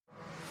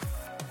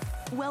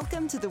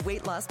Welcome to the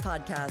Weight Loss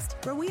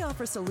Podcast, where we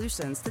offer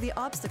solutions to the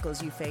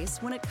obstacles you face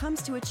when it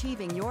comes to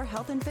achieving your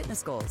health and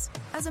fitness goals.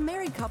 As a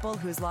married couple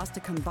who's lost a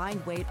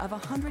combined weight of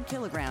 100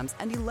 kilograms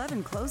and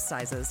 11 clothes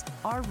sizes,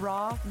 our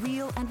raw,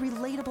 real, and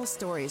relatable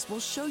stories will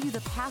show you the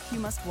path you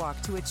must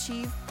walk to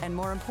achieve and,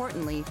 more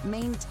importantly,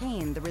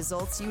 maintain the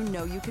results you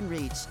know you can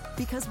reach.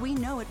 Because we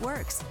know it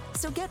works.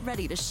 So get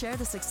ready to share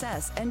the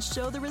success and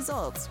show the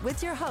results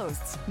with your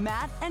hosts,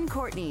 Matt and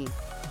Courtney.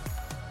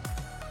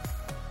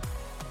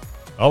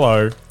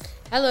 Hello.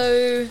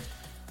 Hello.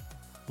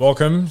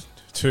 Welcome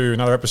to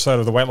another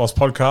episode of the Weight Loss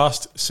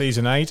Podcast,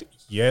 Season 8.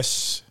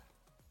 Yes,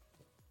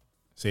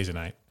 Season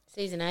 8.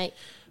 Season 8.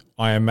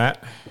 I am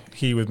Matt.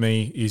 Here with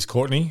me is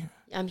Courtney.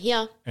 I'm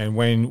here. And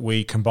when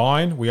we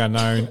combine, we are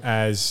known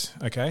as,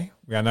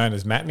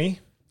 Matney.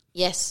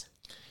 Yes.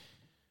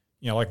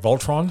 You know, like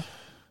Voltron.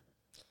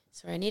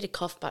 Sorry, I need a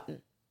cough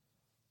button.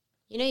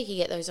 You know you can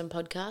get those on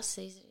podcasts.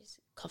 These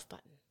cough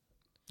button.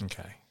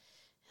 Okay.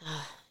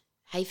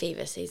 Hay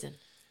fever season.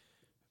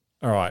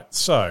 All right.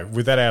 So,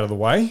 with that out of the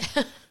way.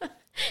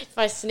 If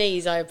I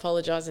sneeze, I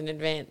apologise in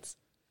advance.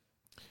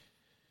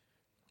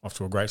 Off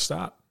to a great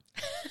start.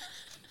 It's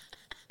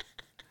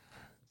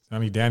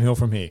only downhill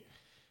from here.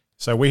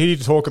 So, we're here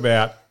to talk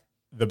about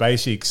the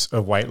basics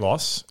of weight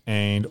loss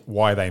and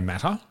why they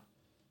matter.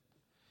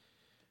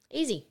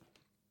 Easy.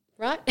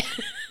 Right?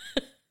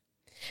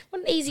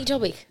 What an easy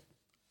topic.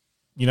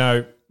 You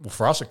know, well,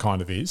 for us it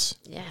kind of is.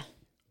 Yeah.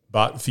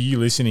 But for you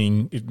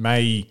listening, it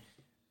may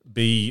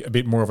be a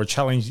bit more of a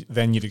challenge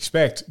than you'd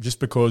expect just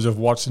because of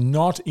what's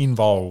not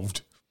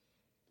involved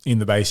in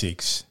the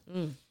basics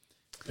of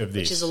this.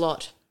 Which is a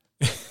lot.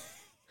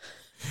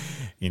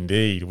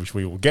 Indeed, which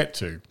we will get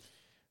to.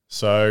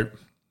 So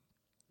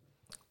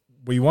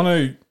we want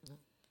to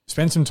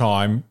spend some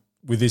time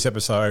with this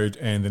episode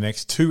and the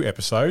next 2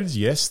 episodes.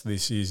 Yes,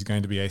 this is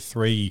going to be a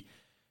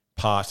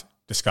 3-part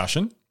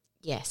discussion.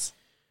 Yes.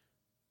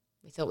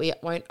 We thought we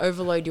won't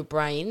overload your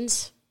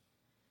brains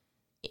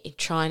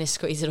trying to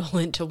squeeze it all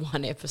into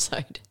one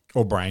episode.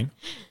 Or brain.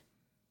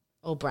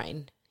 Or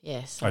brain.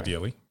 Yes.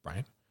 Ideally,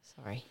 brain.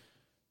 Sorry.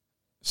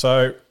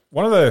 So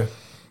one of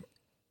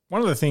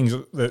the things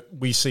that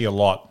we see a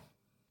lot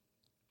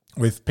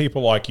with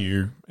people like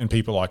you and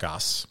people like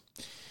us,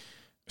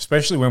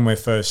 especially when we've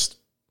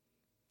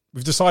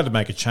decided to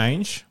make a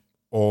change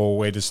or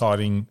we're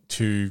deciding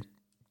to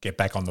get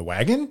back on the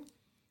wagon,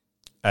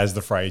 as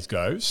the phrase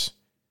goes.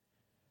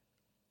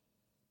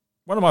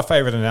 One of my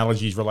favourite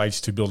analogies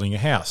relates to building a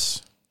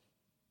house.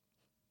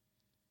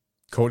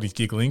 Courtney's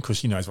giggling because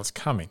she knows what's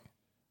coming.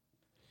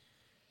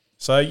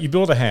 So you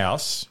build a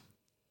house,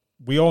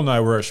 we all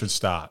know where it should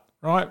start,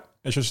 right?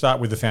 It should start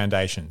with the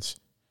foundations.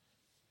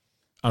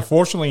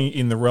 Unfortunately,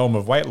 in the realm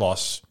of weight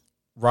loss,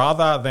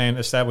 rather than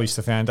establish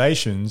the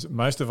foundations,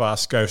 most of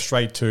us go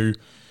straight to,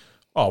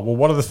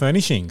 what are the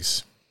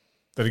furnishings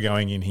that are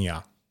going in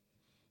here?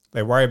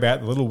 They worry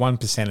about the little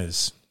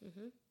 1%ers.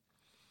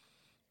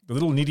 The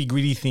little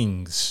nitty-gritty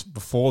things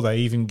before they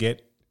even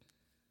get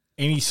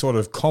any sort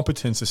of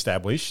competence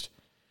established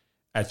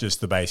at just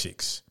the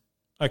basics.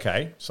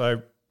 Okay,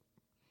 so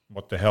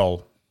what the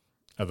hell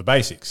are the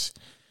basics?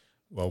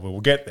 Well,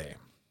 we'll get there.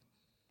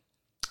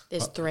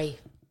 There's 3.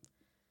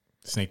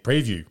 Sneak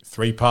preview.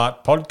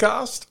 3-part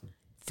podcast,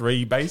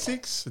 3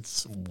 basics.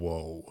 It's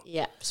whoa.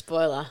 Yeah,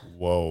 spoiler.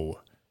 Whoa.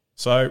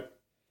 So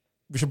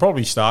we should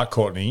probably start,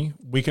 Courtney.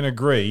 We can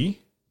agree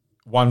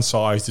one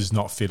size does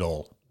not fit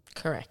all.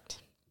 Correct.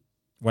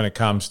 When it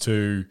comes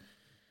to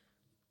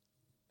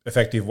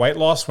effective weight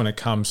loss, when it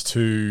comes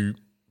to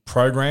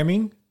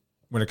programming,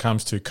 when it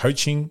comes to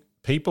coaching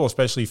people,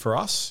 especially for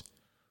us,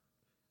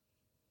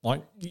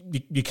 like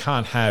you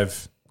can't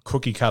have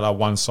cookie cutter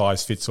one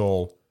size fits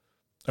all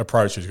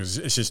approaches because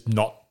it's just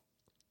not,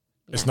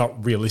 it's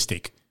not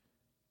realistic.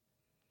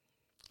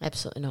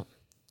 Absolutely not.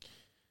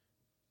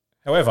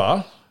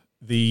 However,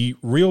 the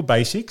real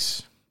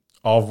basics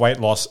of weight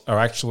loss are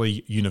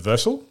actually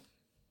universal.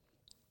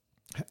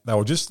 They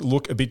will just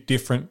look a bit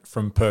different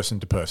from person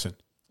to person.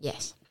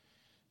 Yes.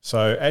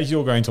 So as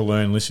you're going to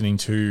learn listening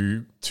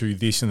to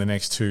this in the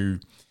next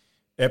 2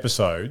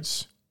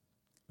 episodes,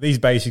 these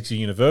basics are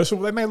universal.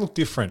 They may look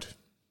different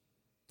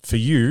for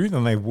you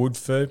than they would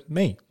for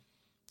me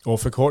or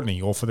for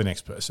Courtney or for the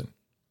next person.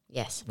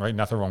 Yes. Right?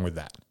 Nothing wrong with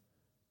that.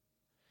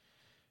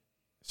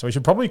 So we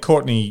should probably,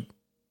 Courtney,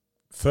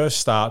 first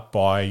start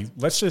by,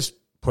 let's just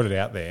put it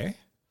out there,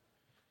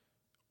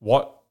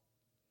 what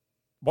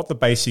the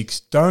basics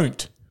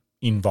don't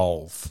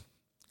involve,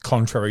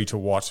 contrary to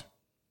what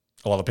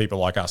a lot of people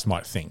like us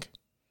might think.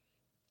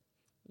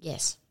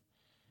 Yes.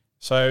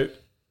 So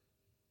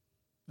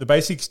the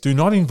basics do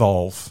not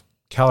involve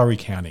calorie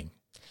counting.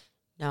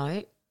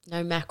 No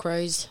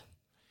macros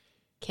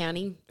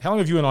counting. How long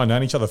have you and I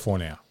known each other for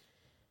now?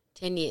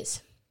 10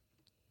 years.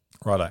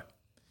 Righto.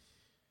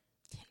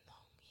 10 long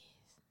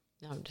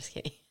years. No, I'm just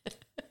kidding.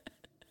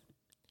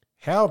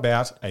 How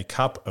about a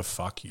cup of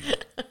fuck you?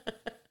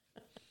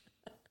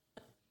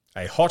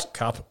 A hot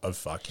cup of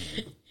fuck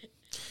you.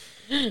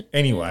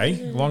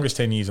 Anyway, longest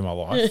 10 years of my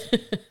life,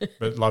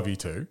 but love you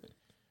too.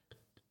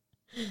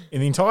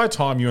 In the entire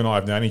time you and I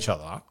have known each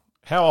other,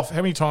 how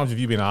many times have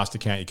you been asked to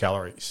count your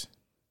calories?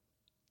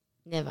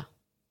 Never.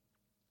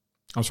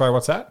 I'm sorry,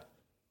 what's that?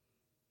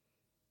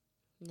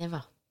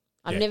 Never.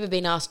 I've Yeah. never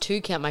been asked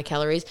to count my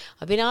calories.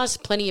 I've been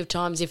asked plenty of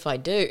times if I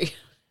do.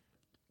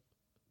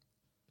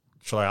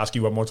 Shall I ask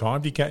you one more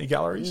time? Do you count your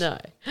calories? No.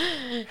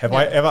 Have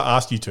I ever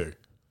asked you to?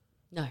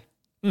 No.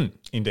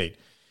 Indeed.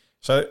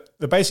 So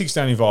the basics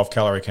don't involve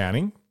calorie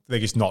counting. They're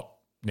just not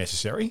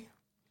necessary.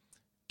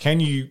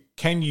 Can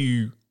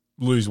you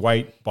lose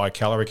weight by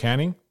calorie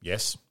counting?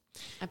 Yes.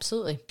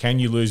 Absolutely. Can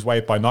you lose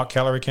weight by not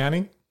calorie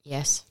counting?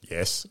 Yes.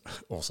 Yes.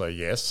 Also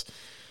yes.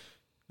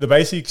 The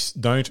basics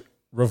don't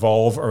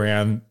revolve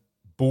around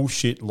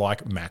bullshit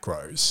like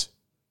macros.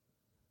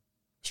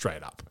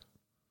 Straight up.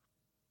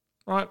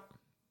 Right?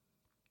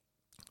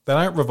 They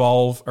don't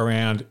revolve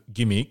around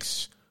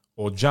gimmicks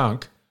or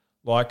junk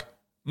like,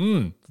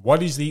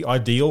 what is the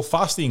ideal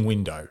fasting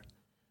window?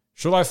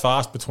 Should I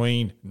fast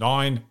between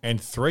 9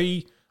 and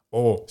 3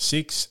 or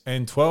 6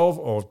 and 12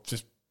 or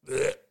just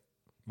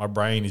my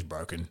brain is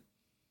broken?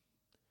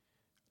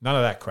 None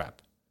of that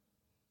crap.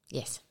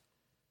 Yes.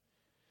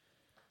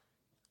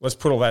 Let's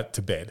put all that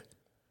to bed.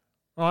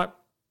 Right?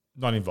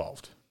 Not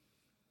involved.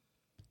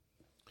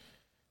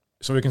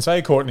 So we can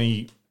say,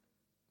 Courtney,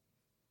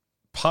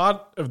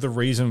 part of the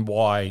reason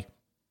why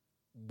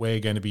we're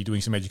going to be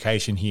doing some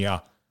education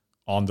here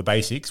on the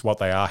basics, what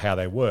they are, how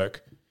they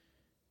work,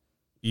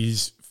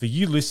 is for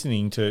you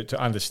listening to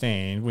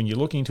understand when you're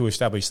looking to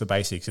establish the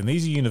basics, and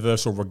these are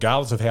universal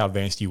regardless of how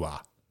advanced you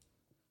are.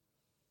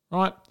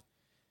 Right?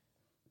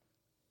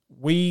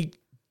 We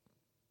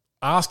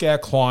ask our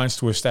clients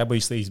to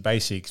establish these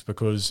basics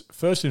because,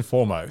 first and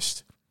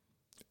foremost,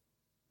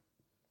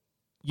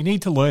 you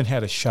need to learn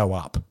how to show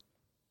up.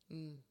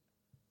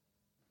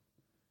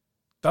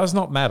 Does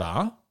not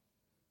matter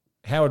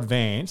how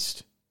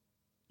advanced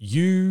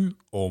you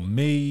or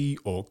me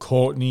or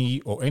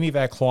Courtney or any of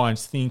our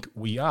clients think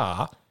we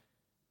are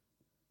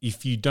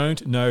if you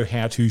don't know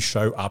how to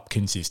show up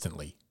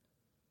consistently.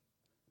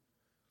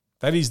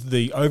 That is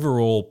the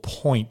overall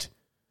point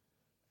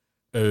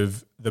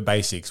of the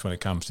basics when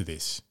it comes to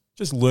this.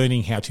 Just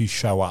learning how to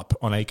show up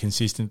on a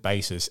consistent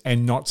basis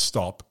and not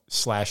stop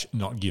 /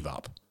 not give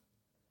up.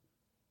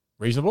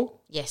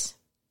 Reasonable? Yes.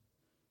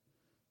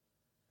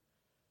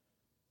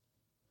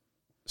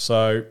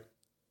 So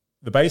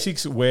the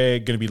basics we're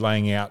going to be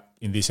laying out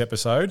in this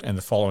episode and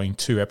the following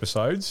 2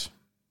 episodes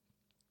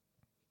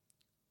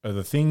are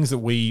the things that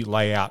we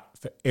lay out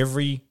for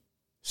every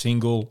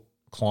single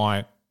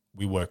client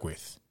we work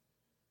with,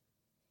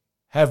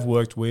 have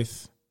worked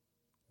with,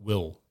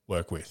 will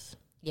work with,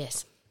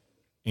 Yes.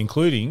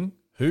 including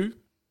who?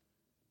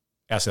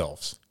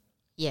 Ourselves.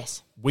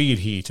 Yes. We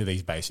adhere to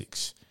these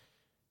basics.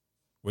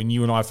 When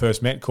you and I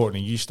first met,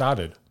 Courtney, you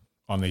started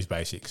on these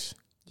basics.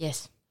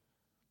 Yes.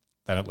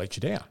 They don't let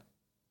you down.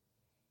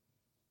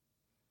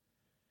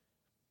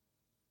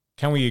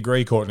 Can we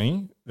agree,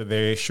 Courtney, that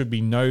there should be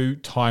no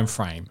time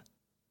frame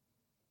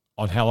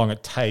on how long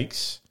it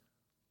takes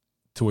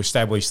to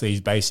establish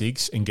these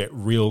basics and get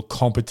real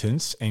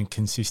competence and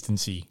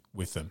consistency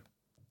with them?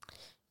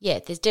 Yeah,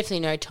 there's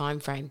definitely no time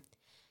frame.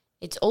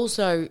 It's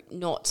also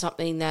not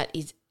something that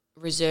is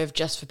reserved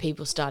just for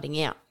people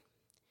starting out.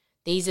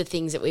 These are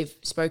things that we've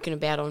spoken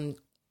about on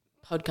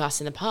podcasts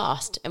in the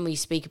past and we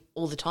speak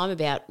all the time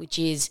about, which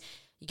is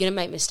you're going to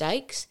make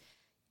mistakes.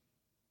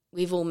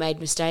 We've all made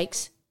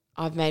mistakes.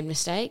 I've made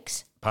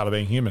mistakes. Part of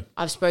being human.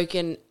 I've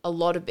spoken a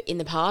lot in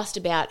the past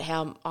about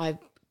how I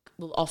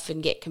will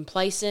often get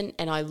complacent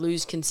and I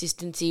lose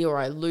consistency or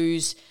I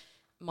lose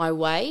my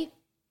way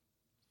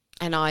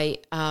and I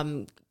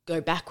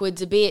go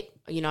backwards a bit.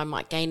 You know, I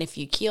might gain a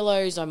few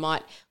kilos. I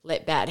might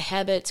let bad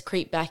habits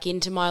creep back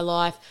into my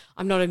life.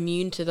 I'm not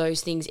immune to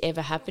those things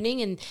ever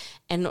happening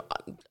and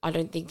I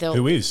don't think they'll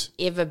Who is?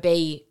 ever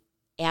be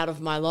out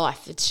of my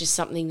life. It's just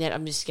something that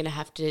I'm just going to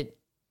have to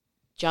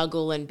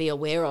juggle and be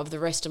aware of the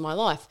rest of my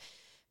life.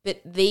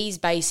 But these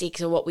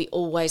basics are what we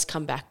always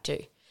come back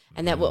to,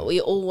 and that what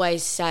we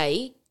always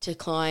say to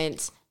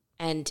clients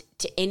and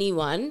to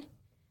anyone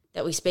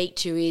that we speak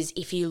to is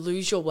if you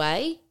lose your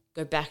way,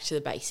 go back to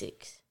the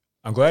basics.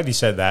 I'm glad you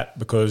said that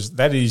because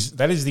that is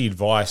the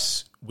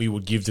advice we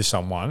would give to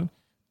someone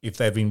if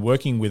they've been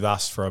working with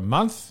us for a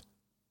month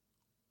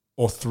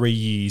or 3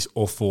 years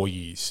or 4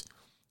 years.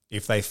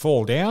 If they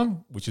fall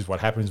down, which is what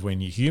happens when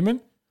you're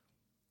human,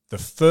 the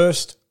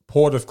first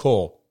port of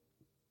call,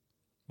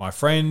 my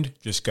friend,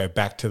 just go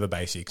back to the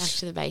basics. Back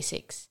to the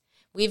basics.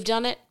 We've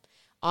done it.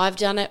 I've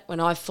done it. When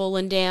I've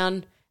fallen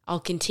down,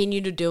 I'll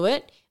continue to do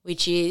it,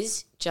 which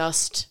is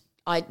just,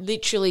 I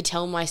literally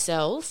tell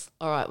myself,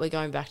 all right, we're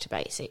going back to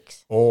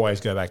basics. Always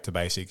go back to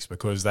basics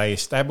because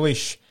the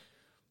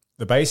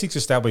basics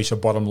establish a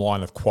bottom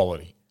line of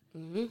quality,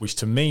 which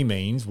to me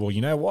means, well,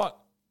 you know what?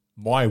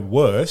 My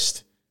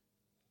worst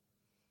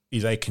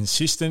is a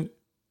consistent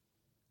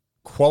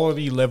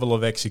quality level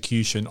of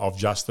execution of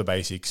just the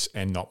basics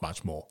and not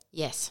much more.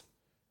 Yes.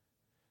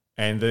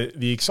 And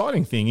the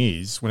exciting thing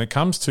is when it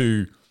comes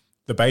to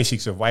the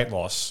basics of weight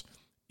loss,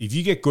 if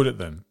you get good at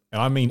them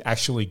and I mean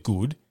actually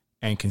good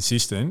and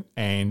consistent,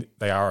 and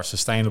they are a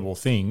sustainable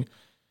thing,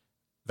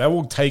 they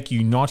will take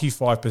you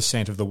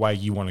 95% of the way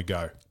you want to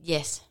go.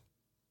 Yes.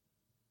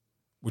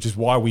 Which is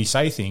why we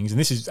say things, and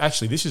this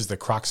is the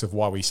crux of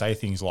why we say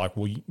things like,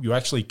 well, you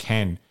actually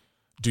can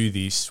do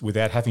this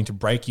without having to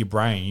break your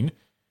brain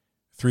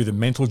through the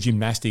mental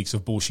gymnastics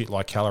of bullshit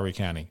like calorie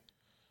counting.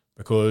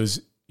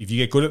 Because if you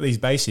get good at these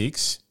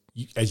basics,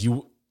 as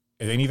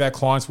any of our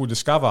clients will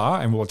discover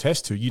and will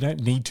attest to, you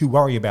don't need to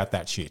worry about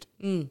that shit.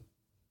 Mm.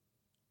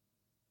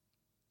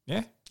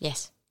 Yeah?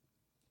 Yes.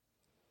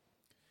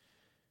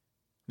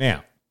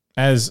 Now,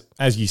 as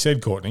you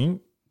said, Courtney,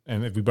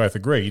 and we both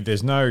agreed,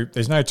 there's no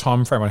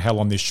time frame on how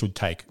long this should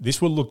take.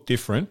 This will look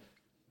different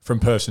from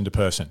person to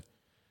person.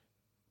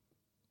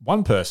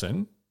 One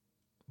person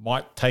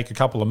might take a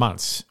couple of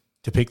months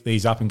to pick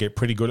these up and get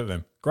pretty good at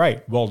them.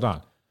 Great, well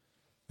done.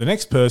 The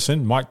next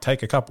person might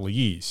take a couple of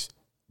years.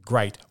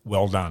 Great,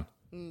 well done.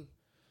 Mm.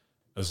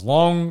 As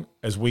long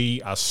as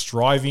we are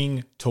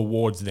striving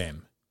towards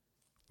them,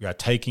 we are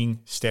taking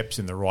steps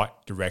in the right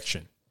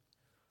direction.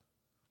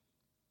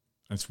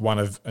 It's one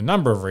of a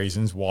number of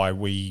reasons why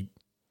we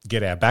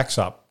get our backs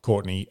up,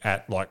 Courtney,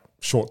 at like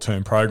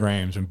short-term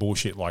programs and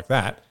bullshit like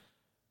that,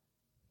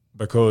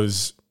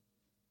 because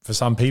for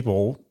some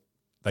people,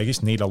 they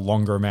just need a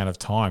longer amount of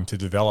time to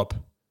develop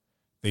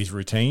these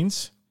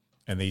routines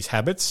and these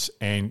habits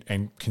and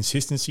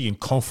consistency and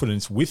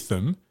confidence with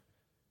them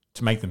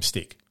to make them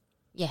stick.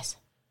 Yes.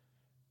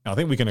 Now, I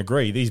think we can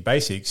agree these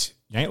basics,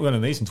 you ain't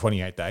learning these in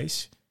 28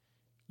 days.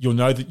 You'll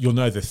know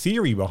the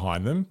theory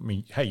behind them. I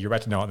mean, hey, you're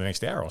about to know it in the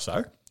next hour or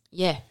so.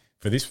 Yeah.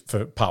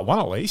 For part one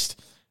at least.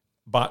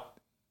 But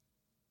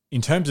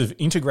in terms of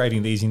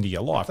integrating these into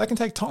your life, that can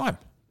take time.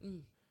 Mm.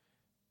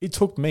 It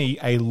took me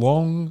a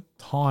long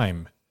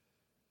time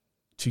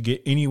to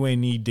get anywhere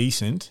near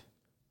decent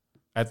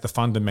at the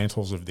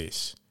fundamentals of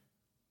this.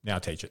 Now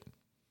teach it.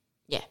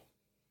 Yeah,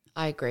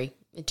 I agree.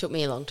 It took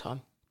me a long time.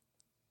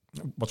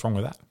 What's wrong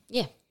with that?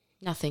 Yeah,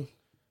 nothing.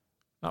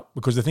 No,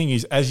 because the thing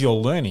is, as you're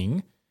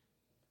learning,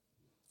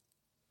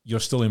 you're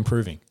still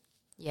improving.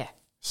 Yeah.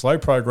 Slow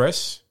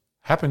progress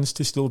happens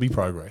to still be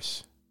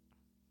progress.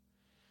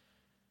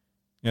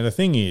 Now, the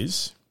thing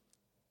is,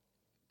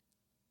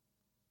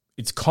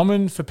 it's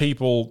common for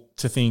people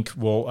to think,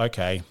 well,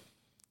 okay,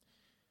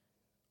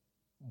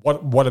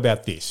 what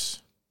about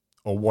this?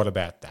 Or what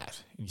about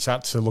that? And you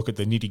start to look at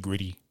the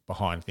nitty-gritty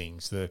behind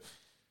things, the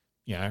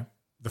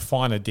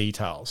finer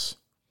details.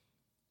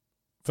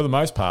 For the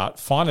most part,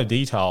 finer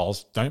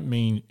details don't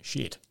mean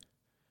shit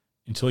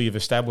until you've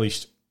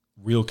established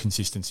real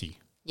consistency.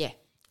 Yeah.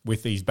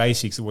 With these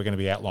basics that we're going to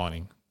be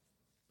outlining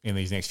in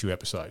these next few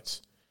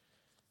episodes.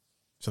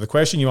 So the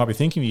question you might be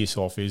thinking to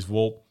yourself is,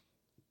 well,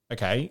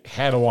 okay,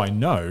 how do I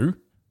know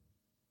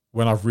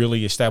when I've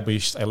really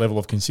established a level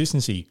of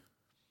consistency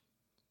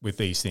with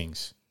these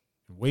things?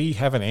 We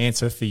have an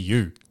answer for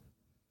you.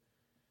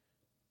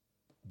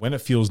 When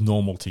it feels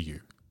normal to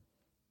you.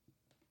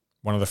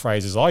 One of the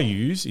phrases I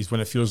use is when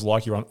it feels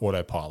like you're on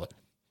autopilot.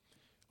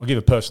 I'll give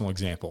a personal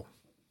example.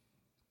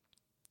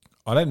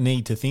 I don't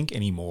need to think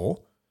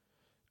anymore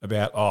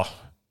about,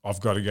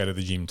 I've got to go to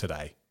the gym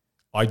today.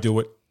 I do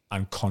it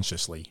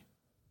unconsciously.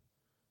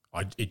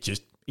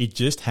 It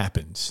just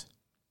happens.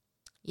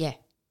 Yeah.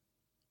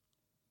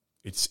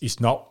 It's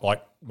not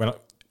like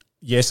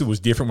yes, it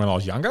was different when I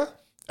was younger,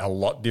 a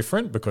lot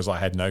different because I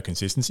had no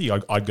consistency.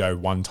 I'd go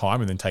one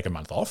time and then take a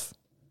month off.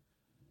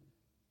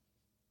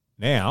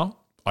 Now,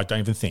 I don't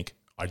even think.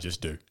 I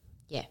just do.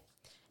 Yeah.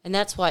 And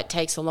that's why it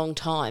takes a long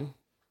time.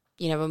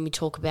 You know, when we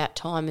talk about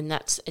time, and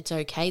it's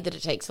okay that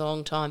it takes a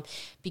long time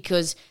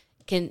because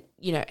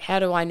how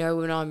do I know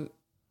when I'm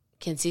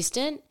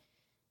consistent?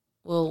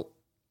 Well,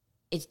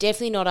 it's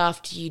definitely not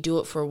after you do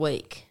it for a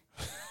week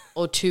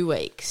or 2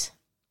 weeks.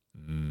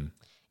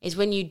 It's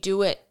when you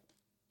do it,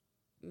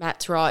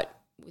 Matt's right,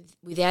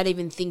 without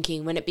even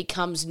thinking, when it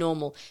becomes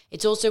normal.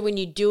 It's also when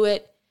you do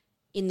it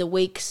in the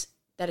weeks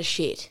that are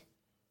shit.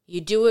 You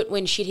do it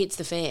when shit hits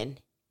the fan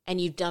and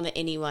you've done it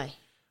anyway.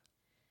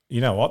 You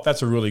know what?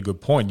 That's a really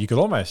good point. You could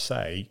almost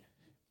say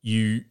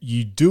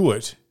you do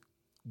it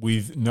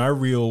with no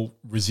real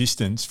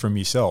resistance from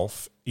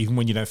yourself, even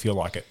when you don't feel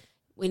like it.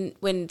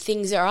 When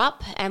things are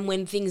up and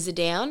when things are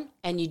down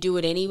and you do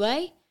it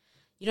anyway,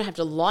 you don't have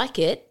to like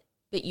it,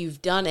 but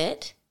you've done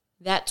it.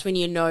 That's when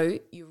you know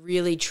you're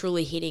really,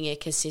 truly hitting a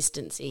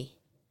consistency.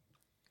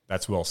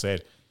 That's well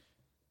said.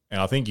 And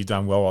I think you've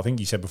done well. I think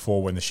you said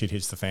before, when the shit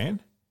hits the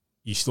fan,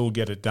 you still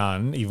get it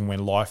done even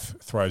when life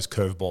throws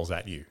curveballs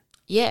at you.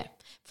 Yeah,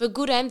 for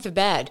good and for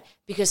bad,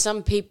 because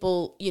some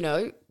people,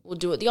 will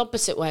do it the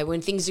opposite way.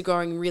 When things are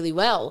going really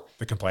well,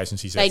 the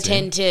complacency sets they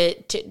in.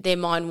 tend to their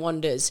mind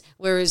wanders.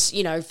 Whereas,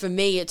 for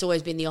me, it's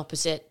always been the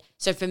opposite.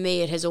 So for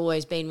me, it has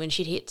always been when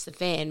shit hits the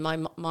fan,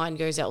 my mind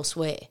goes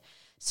elsewhere.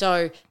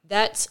 So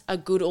that's a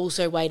good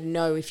also way to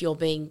know if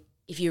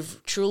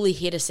you've truly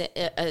hit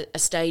a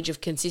stage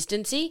of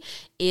consistency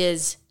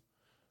is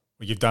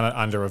You've done it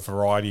under a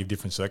variety of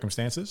different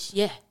circumstances.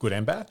 Yeah. Good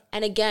and bad.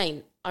 And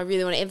again, I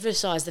really want to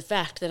emphasize the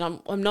fact that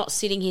I'm not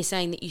sitting here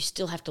saying that you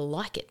still have to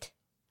like it.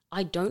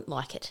 I don't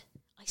like it.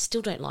 I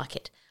still don't like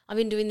it. I've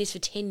been doing this for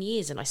 10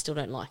 years and I still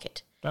don't like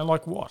it. Don't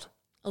like what?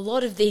 A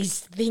lot of these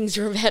things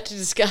we're about to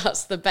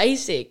discuss, the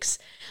basics,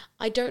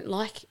 I've been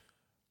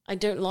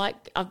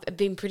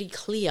pretty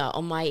clear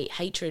on my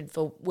hatred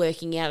for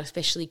working out,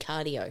 especially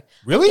cardio.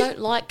 Really? I don't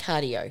like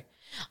cardio.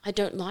 I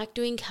don't like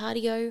doing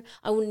cardio.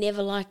 I will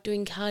never like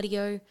doing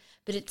cardio,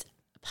 but it's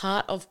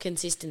part of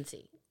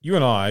consistency. You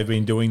and I have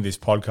been doing this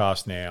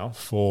podcast now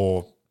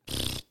for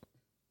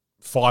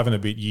 5 and a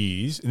bit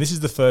years, and this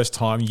is the first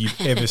time you've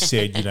ever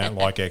said you don't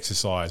like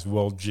exercise.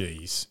 Well,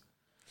 geez.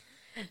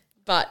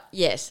 But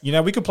yes, You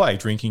know, we could play a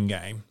drinking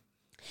game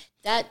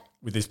that.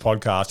 with this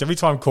podcast. Every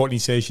time Courtney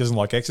says she doesn't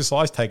like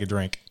exercise, take a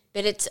drink.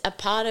 But it's a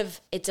part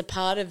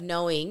of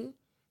knowing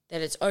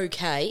that it's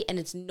okay, and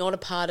it's not a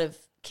part of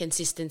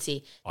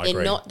consistency. I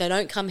agree. They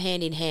don't come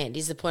hand in hand.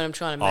 Is the point I'm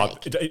trying to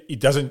make. It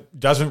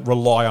doesn't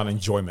rely on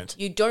enjoyment.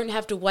 You don't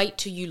have to wait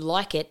till you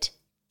like it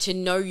to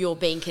know you're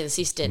being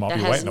consistent. Might That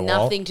be has waiting a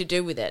while. nothing to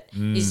do with it.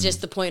 It's just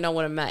the point I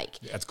want to make.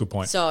 That's a good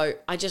point. So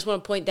I just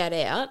want to point that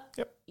out.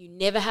 Yep. You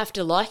never have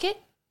to like it,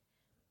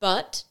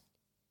 but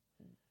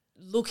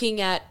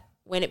looking at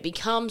when it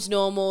becomes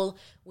normal,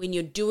 when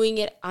you're doing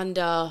it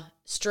under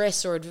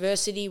stress or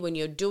adversity, when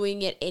you're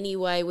doing it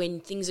anyway, when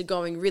things are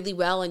going really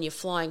well and you're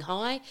flying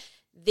high,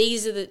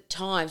 these are the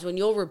times when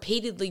you're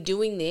repeatedly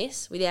doing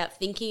this without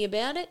thinking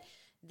about it.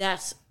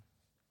 That's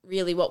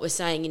really what we're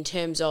saying in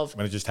terms of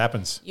When it just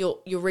happens.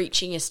 you're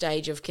reaching a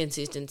stage of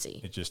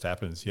consistency. It just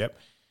happens. Yep.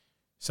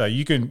 So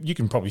you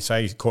can probably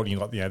say, Courtney,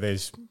 like,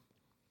 there's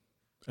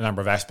a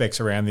number of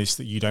aspects around this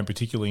that you don't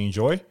particularly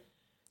enjoy.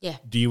 Yeah.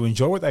 Do you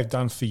enjoy what they've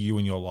done for you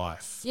in your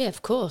life? Yeah,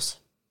 of course.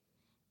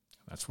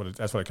 That's what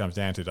it comes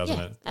down to, doesn't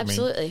Yeah, it?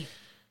 absolutely.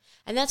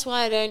 And that's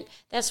why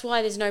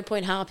there's no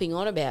point harping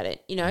on about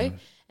it, you know?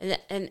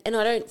 And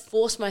I don't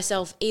force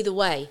myself either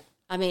way.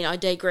 I mean, I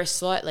digress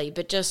slightly,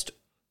 but just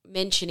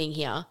mentioning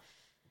here,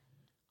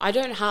 I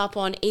don't harp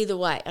on either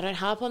way. I don't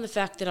harp on the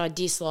fact that I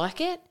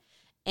dislike it,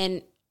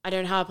 and I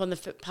don't harp on the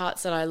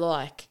parts that I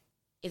like,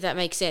 if that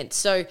makes sense.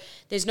 So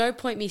there's no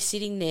point me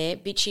sitting there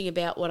bitching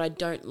about what I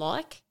don't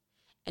like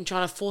and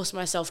trying to force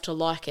myself to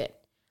like it.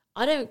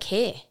 I don't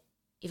care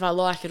if I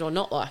like it or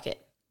not like it.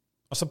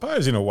 I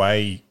suppose in a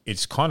way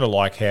it's kind of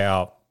like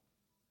how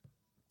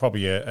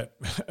probably a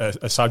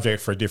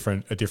subject for a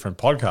different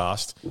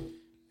podcast,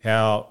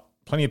 how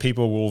plenty of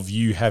people will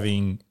view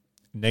having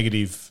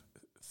negative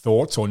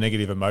thoughts or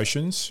negative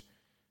emotions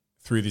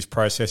through this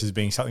process as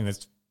being something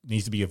that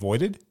needs to be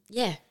avoided.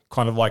 Yeah.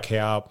 Kind of like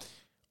how,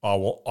 I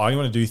only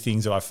want to do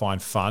things that I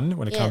find fun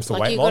when it comes to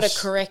like weight you've loss. got to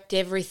correct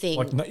everything.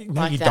 No,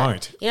 like you that.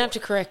 don't. You don't have to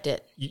correct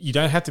it. You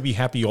don't have to be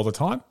happy all the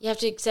time. You have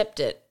to accept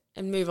it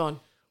and move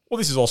on. Well,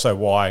 this is also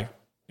why,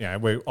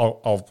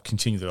 I'll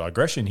continue the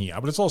digression here,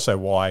 but it's also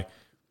why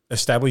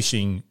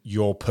establishing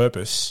your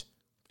purpose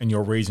and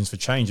your reasons for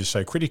change is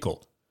so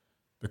critical.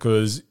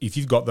 Because if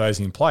you've got those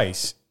in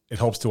place, it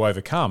helps to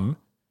overcome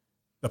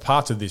the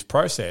parts of this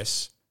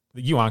process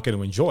that you aren't going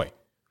to enjoy.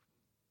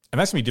 And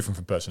that's going to be different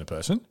from person to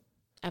person.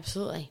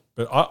 Absolutely.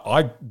 But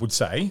I would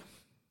say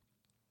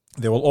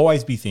there will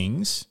always be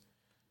things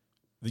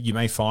that you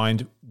may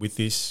find with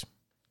this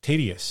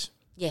tedious,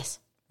 Yes.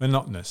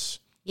 monotonous.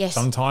 Yes.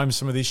 Sometimes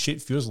some of this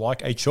shit feels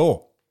like a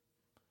chore.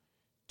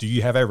 Do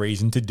you have a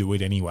reason to do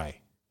it anyway?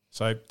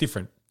 So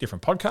different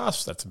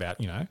podcasts, that's about,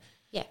 Yeah.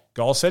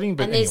 goal setting.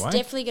 But And there's anyway,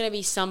 definitely going to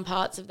be some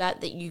parts of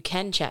that you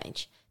can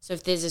change. So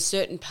if there's a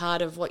certain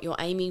part of what you're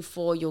aiming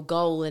for, your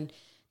goal, and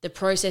the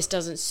process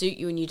doesn't suit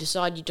you and you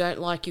decide you don't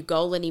like your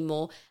goal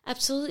anymore,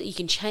 absolutely you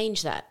can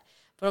change that.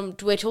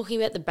 But we're talking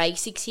about the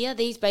basics here.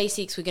 These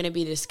basics we're going to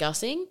be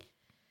discussing,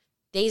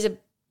 these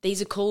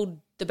are called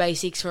the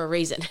basics for a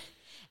reason.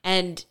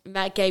 And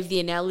Matt gave the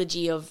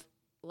analogy of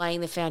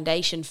laying the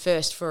foundation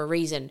first for a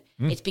reason.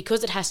 It's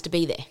because it has to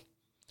be there.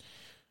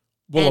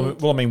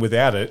 well, I mean,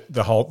 without it,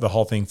 the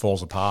whole thing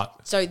falls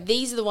apart. So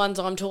these are the ones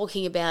I'm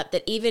talking about,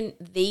 that even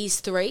these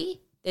three,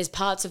 there's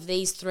parts of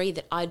these three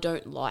that I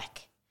don't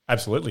like.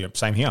 Absolutely,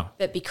 same here.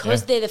 But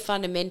because they're the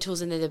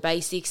fundamentals and they're the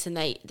basics and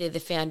they're the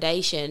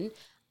foundation,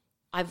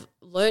 I've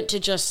learnt to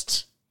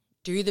just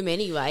do them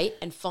anyway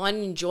and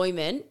find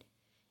enjoyment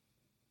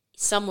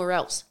somewhere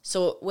else.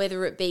 So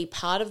whether it be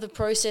part of the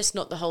process,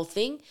 not the whole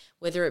thing,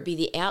 whether it be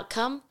the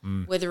outcome,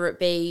 whether it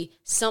be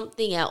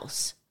something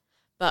else.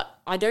 But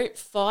I don't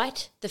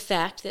fight the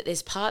fact that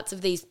there's parts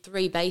of these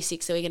three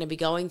basics that we're going to be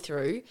going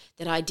through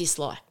that I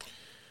dislike.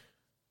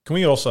 Can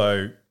we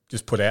also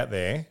just put out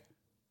there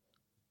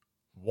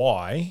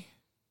why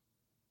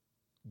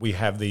we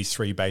have these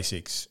three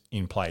basics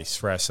in place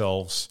for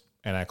ourselves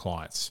and our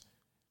clients?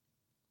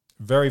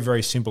 Very,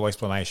 very simple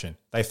explanation.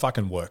 They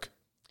fucking work.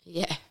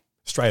 Yeah.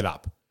 Straight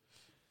up.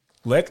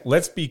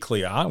 Let's be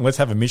clear. Let's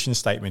have a mission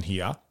statement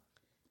here.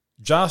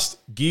 Just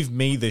give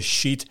me the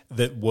shit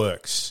that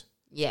works.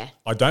 Yeah.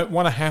 I don't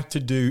want to have to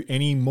do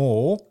any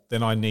more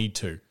than I need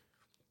to.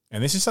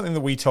 And this is something that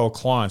we tell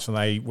clients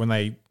when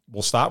they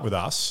will start with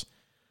us.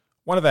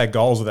 one of our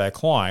goals with our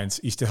clients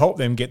is to help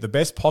them get the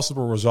best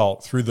possible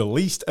result through the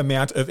least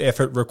amount of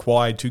effort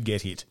required to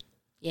get it.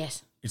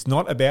 Yes. It's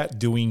not about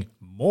doing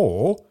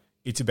more.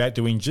 It's about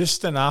doing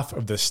just enough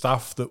of the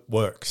stuff that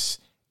works.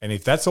 And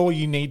if that's all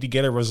you need to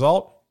get a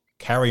result,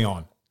 carry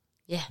on.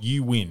 Yeah.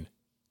 You win.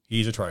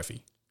 Here's a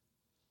trophy.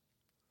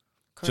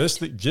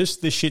 Correct.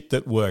 Just the shit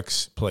that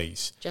works,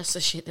 please. Just the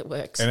shit that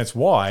works. And it's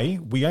why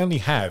we only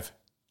have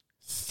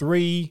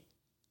 3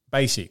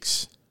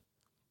 basics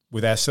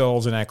with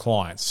ourselves and our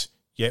clients.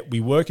 Yet we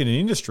work in an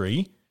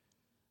industry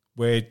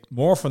where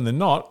more often than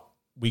not,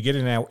 we get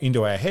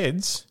into our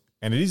heads,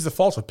 and it is the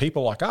fault of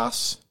people like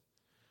us.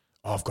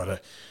 Oh, I've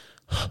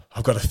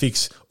got to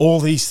fix all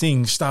these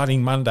things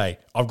starting Monday.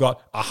 I've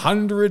got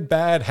 100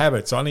 bad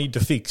habits I need to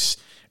fix,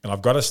 and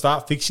I've got to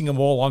start fixing them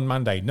all on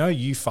Monday. No,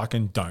 you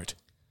fucking don't.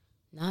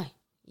 No.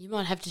 You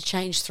might have to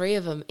change 3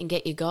 of them and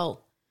get your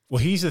goal.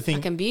 Well, here's the thing.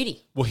 Fucking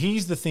beauty. Well,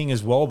 here's the thing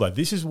as well, though.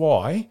 This is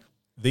why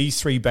these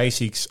 3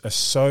 basics are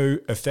so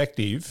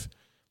effective,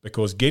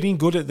 because getting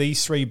good at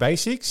these 3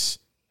 basics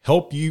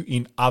help you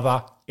in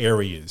other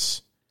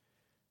areas.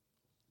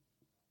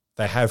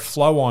 They have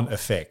flow-on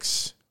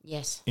effects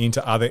Yes.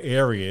 into other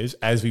areas,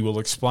 as we will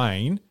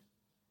explain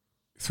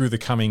through the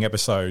coming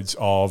episodes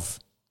of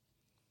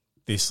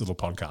this little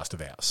podcast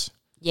of ours.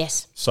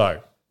 Yes.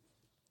 So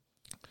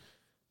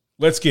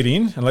let's get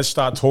in and let's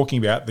start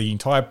talking about the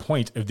entire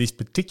point of this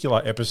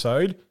particular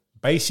episode.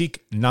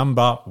 Basic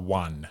number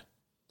 1.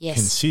 Yes.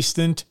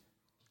 Consistent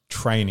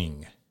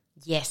training,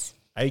 Yes.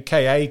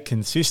 aka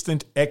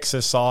consistent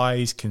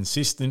exercise,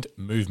 consistent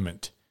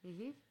movement,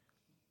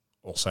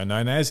 also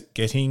known as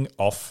getting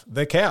off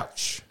the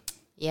couch.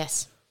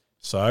 Yes.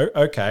 So,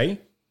 okay,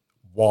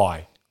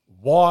 why?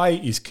 Why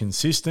is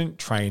consistent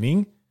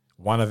training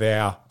one of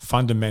our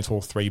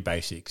fundamental 3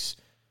 basics?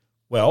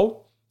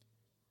 Well,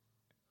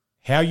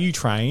 how you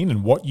train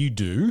and what you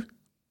do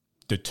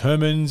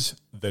determines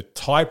the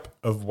type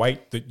of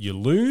weight that you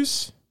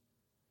lose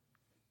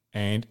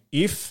and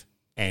if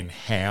and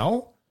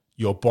how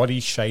your body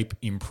shape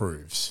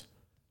improves.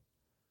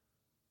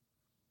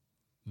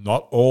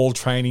 Not all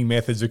training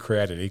methods are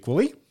created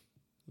equally.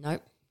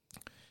 Nope.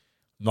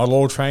 Not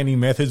all training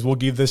methods will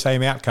give the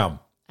same outcome.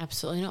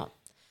 Absolutely not.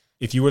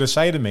 If you were to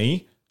say to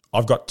me,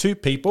 I've got 2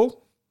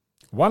 people,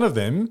 one of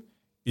them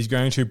is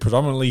going to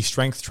predominantly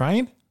strength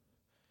train,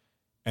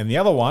 and the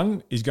other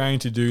one is going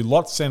to do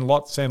lots and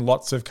lots and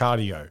lots of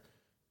cardio.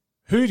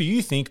 Who do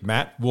you think,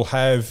 Matt, will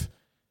have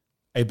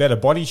a better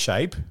body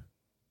shape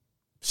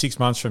 6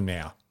 months from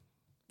now?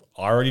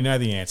 I already know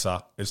the answer.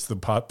 It's the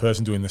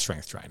person doing the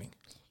strength training.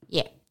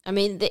 Yeah. I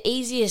mean, the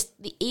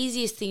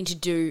easiest thing to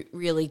do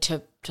really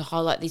to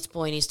highlight this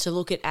point is to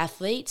look at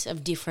athletes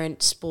of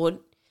different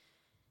sports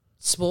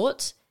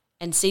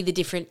and see the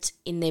difference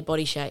in their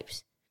body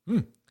shapes.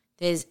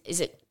 There's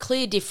a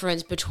clear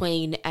difference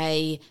between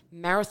a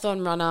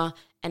marathon runner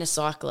and a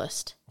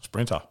cyclist.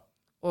 Sprinter.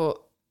 But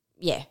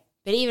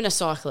even a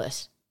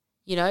cyclist.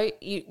 You know,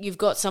 you've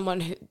got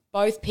someone who,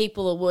 both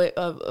people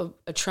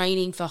are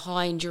training for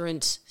high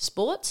endurance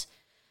sports,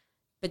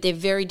 but they're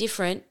very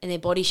different, and their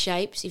body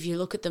shapes, if you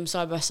look at them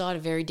side by side, are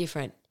very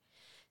different.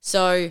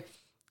 So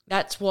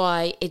that's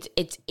why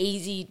it's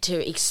easy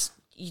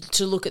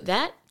to look at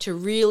that, to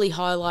really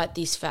highlight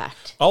this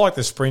fact. I like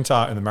the sprinter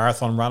and the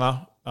marathon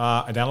runner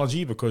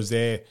analogy because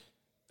they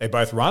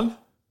both run.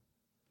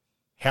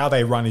 How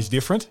they run is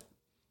different.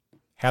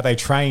 How they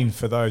train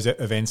for those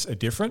events are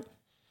different.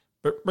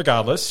 But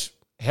regardless,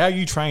 how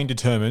you train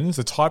determines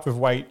the type of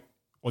weight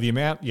or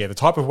the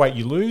type of weight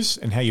you lose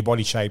and how your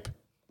body shape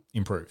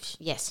improves.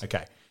 Yes.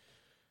 Okay.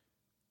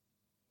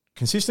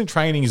 Consistent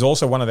training is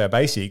also one of our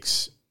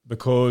basics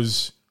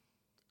because,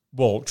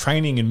 well,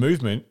 training and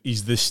movement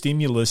is the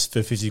stimulus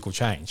for physical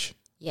change.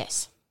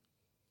 Yes.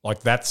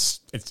 Like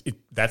that's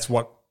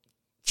what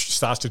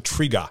starts to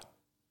trigger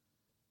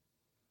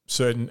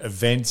certain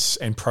events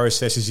and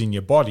processes in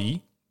your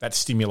body that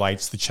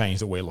stimulates the change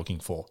that we're looking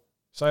for.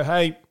 So,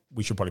 hey,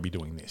 we should probably be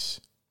doing this.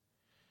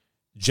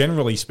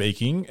 Generally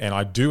speaking, and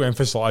I do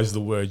emphasize the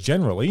word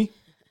generally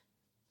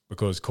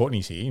because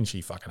Courtney's here and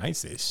she fucking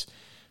hates this,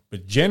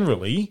 but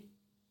generally,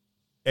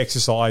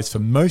 exercise for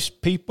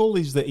most people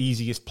is the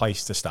easiest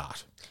place to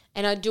start.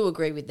 And I do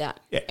agree with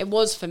that. Yeah. It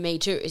was for me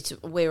too. It's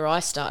where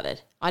I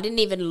started. I didn't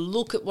even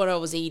look at what I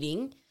was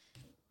eating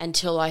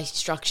until I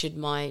structured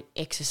my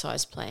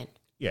exercise plan.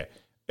 Yeah.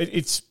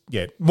 It's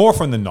more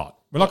often than not.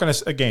 We're not going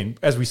to, again,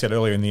 as we said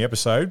earlier in the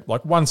episode,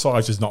 like one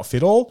size does not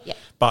fit all. Yeah.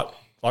 But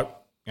like,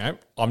 you know,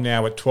 I'm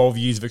now at 12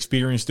 years of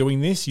experience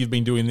doing this. You've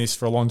been doing this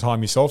for a long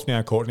time yourself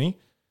now, Courtney.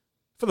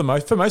 For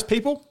most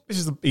people, this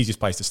is the easiest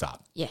place to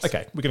start. Yes.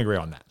 Okay, we can agree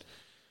on that.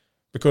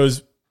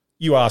 Because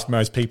you ask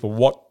most people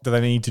what do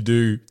they need to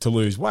do to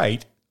lose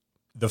weight,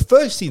 the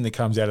first thing that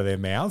comes out of their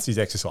mouths is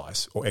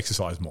exercise or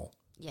exercise more.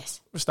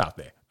 Yes. We'll start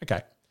there.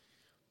 Okay.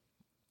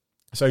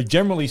 So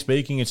generally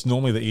speaking, it's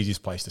normally the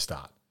easiest place to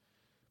start.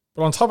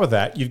 But on top of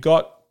that, you've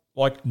got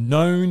like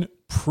known,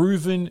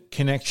 proven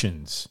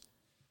connections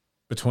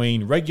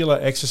between regular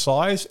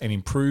exercise and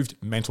improved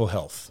mental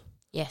health.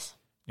 Yes.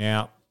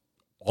 Now,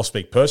 I'll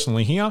speak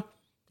personally here.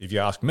 If you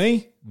ask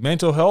me,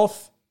 mental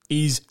health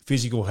is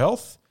physical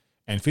health,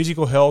 and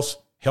physical health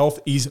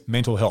is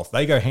mental health.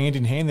 They go hand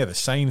in hand. They're the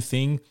same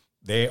thing.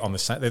 They're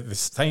the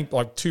same,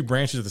 like two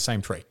branches of the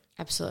same tree.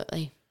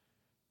 Absolutely.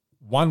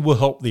 One will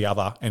help the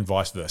other and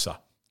vice versa.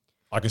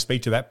 I can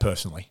speak to that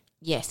personally.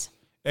 Yes.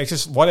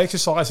 What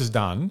exercise has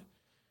done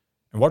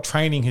and what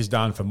training has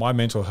done for my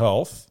mental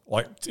health,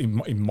 like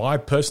in my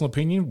personal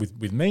opinion,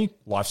 with me,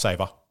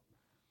 lifesaver.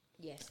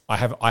 Yes. I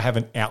have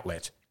an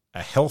outlet,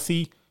 a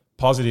healthy,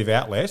 positive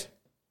outlet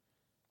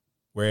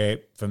where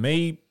for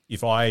me,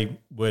 if I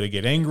were to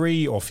get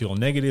angry or feel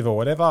negative or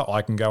whatever,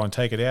 I can go and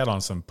take it out on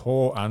some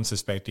poor,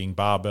 unsuspecting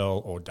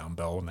barbell or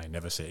dumbbell and they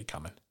never see it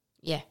coming.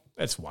 Yeah.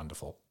 That's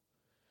wonderful.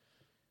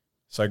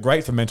 So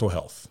great for mental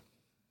health.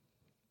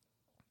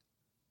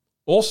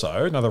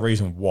 Also, another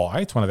reason why,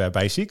 it's one of our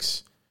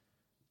basics,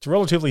 it's a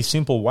relatively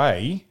simple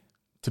way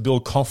to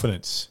build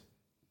confidence.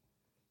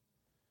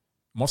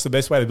 What's the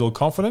best way to build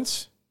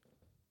confidence?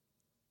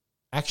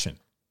 Action.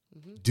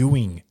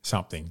 Doing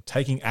something,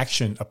 taking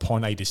action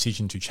upon a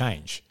decision to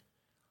change.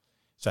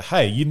 So,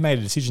 hey, you've made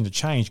a decision to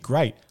change.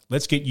 Great.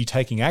 Let's get you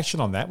taking action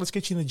on that. Let's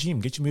get you in the gym,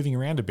 get you moving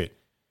around a bit.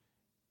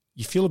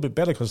 You feel a bit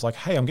better because, like,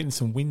 hey, I'm getting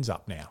some wins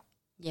up now.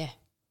 Yeah.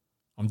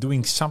 I'm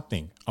doing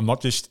something. I'm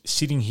not just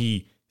sitting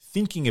here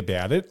thinking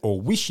about it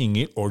or wishing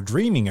it or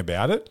dreaming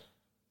about it.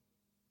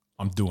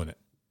 I'm doing it.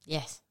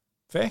 Yes.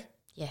 Fair?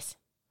 Yes.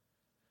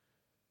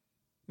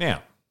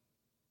 Now,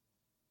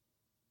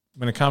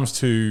 when it comes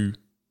to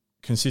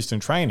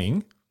consistent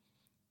training,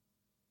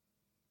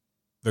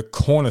 the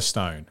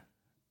cornerstone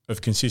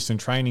of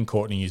consistent training,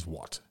 Courtney, is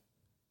what?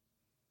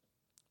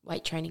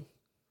 Weight training,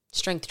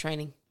 strength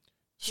training,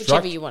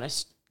 whichever you want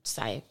to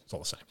say. It's all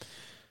the same.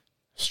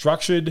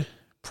 Structured,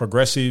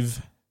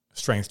 progressive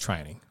strength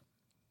training.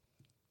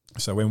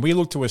 So when we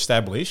look to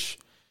establish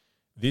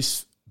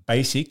this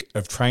basic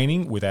of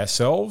training with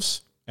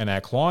ourselves and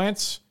our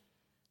clients,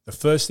 the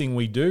first thing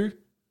we do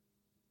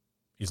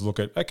is look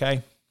at,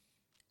 okay,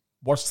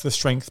 what's the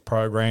strength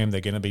program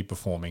they're going to be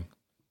performing?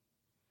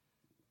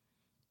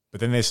 But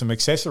then there's some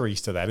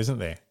accessories to that, isn't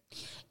there?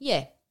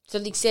 Yeah. So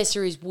the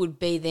accessories would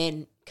be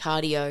then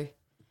cardio,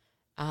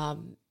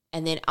 and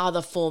then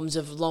other forms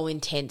of low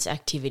intense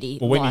activity.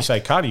 Well, when you say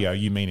cardio,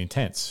 you mean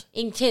intense.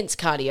 Intense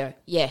cardio,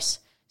 yes.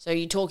 So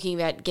you're talking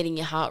about getting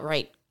your heart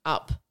rate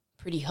up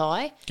pretty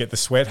high. Get the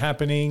sweat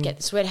happening.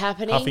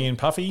 Puffy and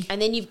puffy.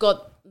 And then you've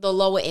got the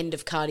lower end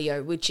of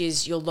cardio, which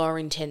is your lower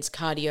intense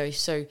cardio.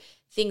 So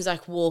things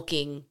like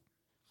walking,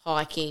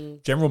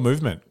 hiking. General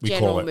movement, we call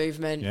it. General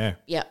movement. Yeah.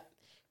 Yep.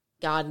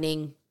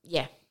 Gardening.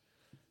 Yeah.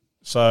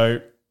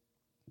 So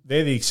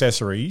they're the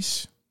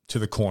accessories to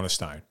the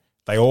cornerstone.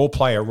 They all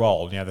play a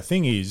role. Now, the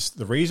thing is,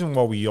 the reason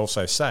why we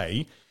also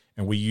say,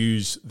 and we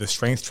use the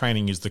strength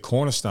training as the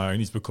cornerstone,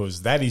 is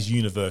because that is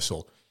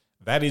universal.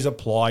 That is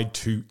applied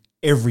to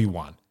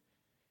everyone.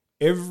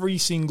 Every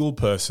single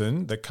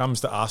person that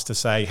comes to us to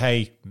say,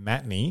 hey,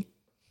 Matney,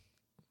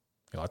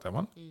 you like that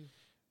one?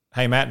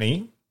 Hey,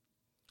 Matney,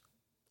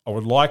 I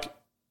would like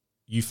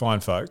you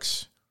fine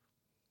folks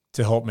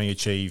to help me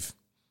achieve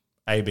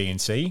A, B, and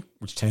C,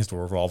 which tends to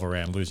revolve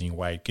around losing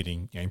weight,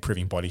 getting,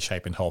 improving body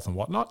shape and health and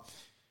whatnot.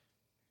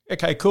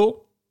 Okay,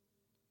 cool.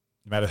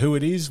 No matter who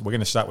it is, we're going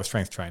to start with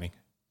strength training.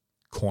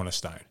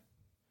 Cornerstone.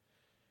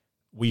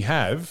 We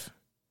have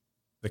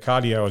the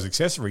cardio as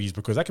accessories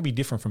because that can be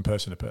different from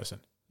person to person.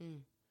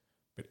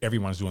 But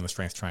everyone's doing the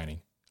strength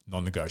training,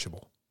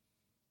 non-negotiable.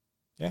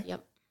 Yeah?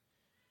 Yep.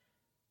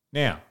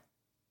 Now,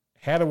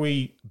 how do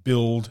we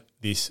build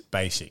this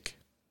basic?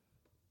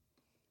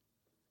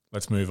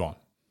 Let's move on.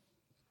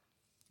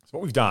 So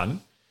what we've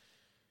done,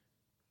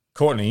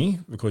 Courtney,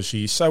 because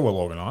she's so well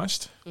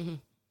organised,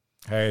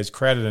 has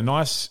created a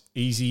nice,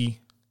 easy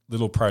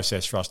little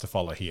process for us to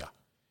follow here.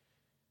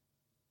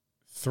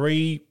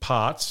 3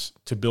 parts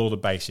to build a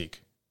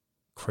basic.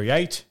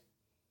 Create,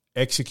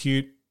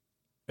 execute,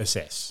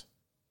 assess.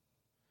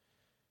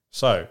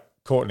 So,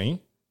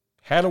 Courtney,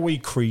 how do we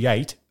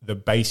create the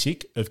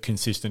basic of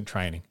consistent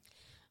training?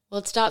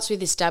 Well, it starts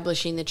with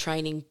establishing the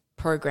training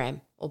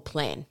program or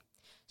plan.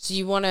 So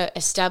you want to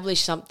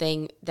establish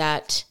something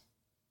that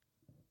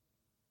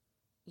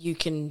you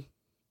can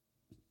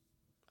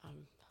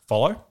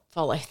follow.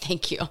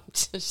 Thank you. I'm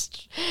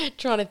just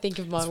trying to think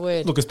of my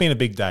word. Look, it's been a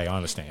big day. I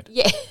understand.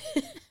 Yeah.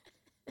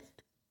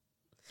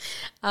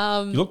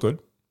 You look good.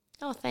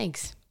 Oh,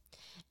 thanks.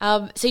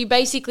 So you're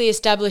basically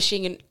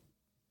establishing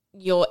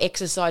your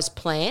exercise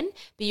plan,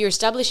 but you're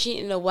establishing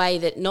it in a way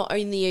that not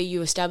only are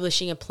you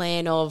establishing a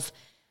plan of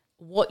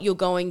what you're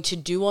going to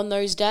do on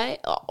those days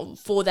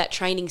for that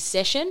training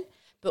session,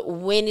 but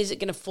when is it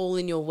going to fall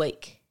in your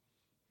week?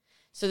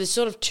 So there's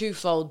sort of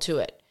twofold to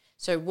it.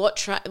 So what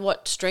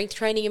strength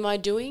training am I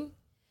doing?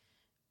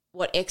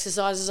 What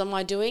exercises am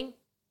I doing?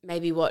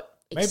 Maybe what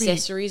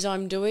accessories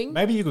I'm doing.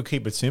 Maybe you could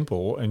keep it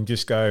simple and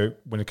just go,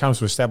 when it comes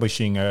to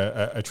establishing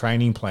a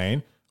training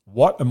plan,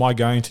 what am I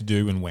going to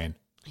do and when?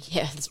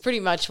 Yeah, that's pretty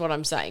much what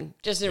I'm saying.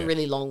 Just a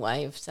really long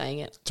way of saying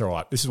it. It's all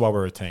right. This is why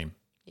we're a team.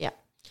 Yeah.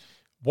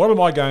 What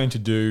am I going to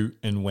do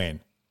and when?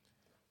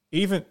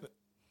 even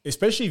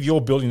especially if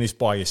you're building this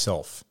by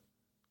yourself,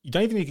 you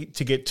don't even need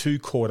to get too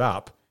caught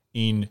up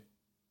in,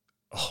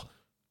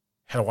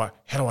 how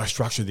do I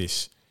structure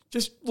this?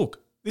 Just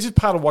look, this is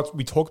part of what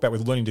we talk about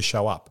with learning to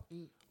show up.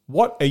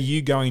 What are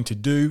you going to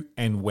do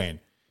and when?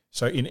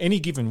 So in any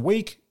given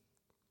week,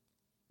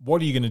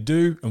 what are you going to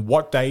do and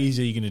what days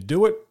are you going to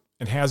do it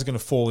and how's it going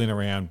to fall in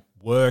around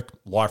work,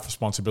 life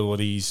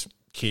responsibilities,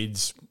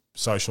 kids,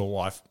 social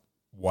life,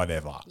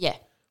 whatever. Yeah.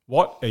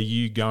 What are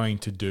you going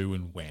to do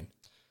and when?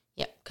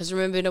 Yeah, because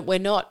remember, we're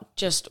not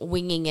just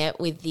winging it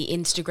with the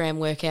Instagram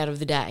workout of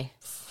the day.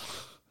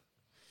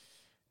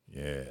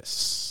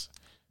 Yes,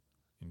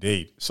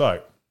 indeed.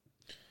 So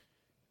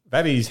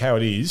that is how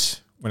it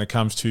is when it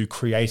comes to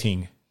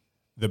creating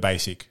the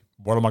basic.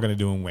 What am I going to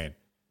do and when?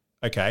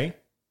 Okay,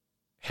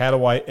 how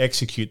do I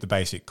execute the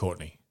basic,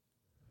 Courtney?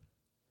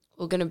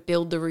 We're going to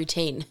build the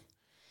routine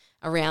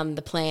around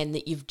the plan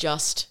that you've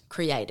just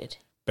created.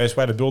 Best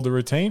way to build the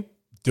routine?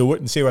 Do it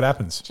and see what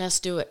happens.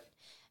 Just do it.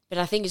 But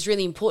I think it's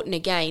really important,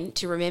 again,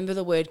 to remember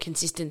the word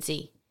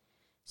consistency.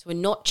 So we're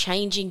not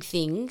changing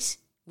things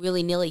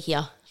willy-nilly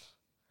here.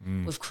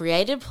 We've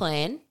created a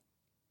plan.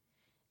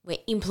 We're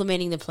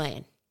implementing the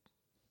plan.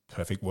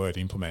 Perfect word,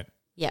 implement.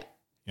 Yeah.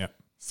 Yeah.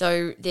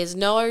 So there's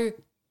no,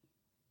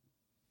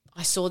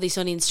 I saw this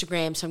on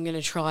Instagram, so I'm going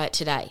to try it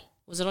today.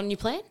 Was it on your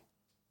plan?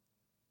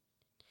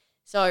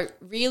 So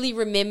really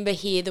remember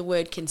here the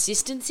word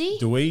consistency.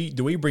 Do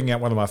we bring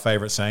out one of my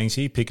favourite sayings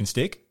here, pick and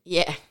stick?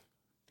 Yeah.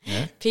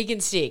 Yeah. Pick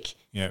and stick.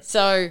 Yeah.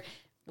 So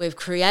we've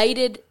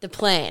created the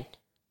plan.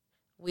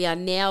 We are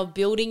now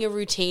building a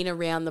routine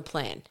around the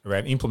plan.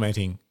 Around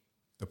implementing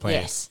the plan.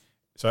 Yes.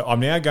 So I'm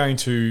now going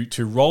to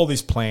roll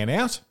this plan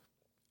out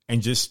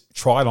and just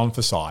try it on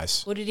for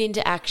size. Put it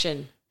into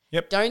action.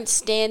 Yep. Don't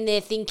stand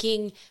there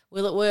thinking,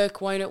 will it work,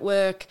 won't it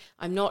work?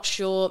 I'm not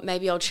sure,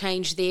 maybe I'll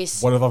change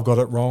this. What if I've got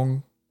it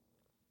wrong?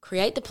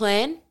 Create the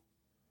plan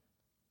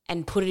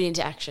and put it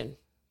into action.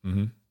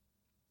 Mm-hmm.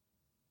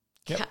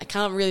 Yep. I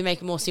can't really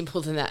make it more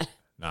simple than that.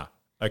 No.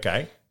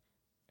 Okay.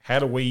 How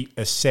do we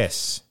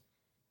assess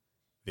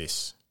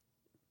this?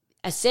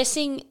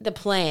 Assessing the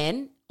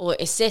plan or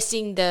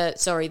assessing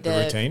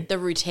the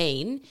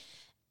routine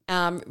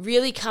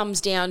really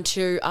comes down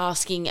to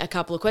asking a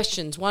couple of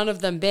questions. One of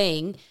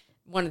the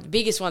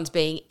biggest ones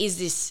being, is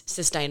this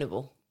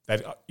sustainable?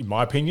 That, in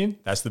my opinion,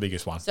 that's the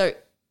biggest one. So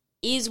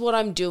is what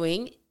I'm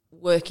doing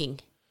working?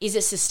 Is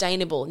it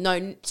sustainable?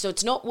 No. So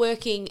it's not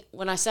working.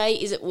 When I say,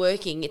 is it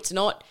working? It's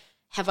not,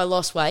 have I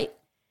lost weight?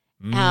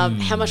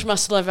 How much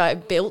muscle have I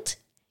built,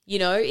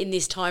 in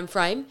this time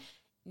frame?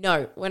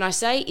 No. When I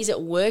say, is it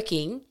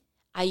working?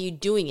 Are you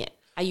doing it?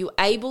 Are you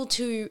able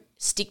to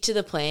stick to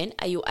the plan?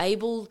 Are you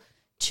able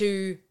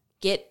to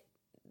get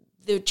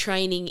the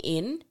training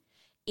in?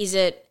 Is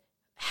it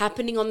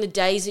happening on the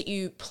days that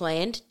you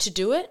planned to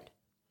do it?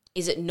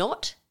 Is it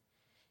not?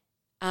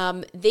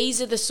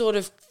 These are the sort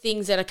of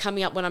things that are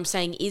coming up when I'm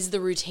saying, is the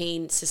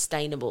routine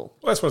sustainable?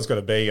 Well, that's what it's got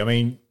to be. I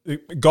mean, the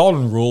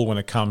golden rule when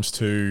it comes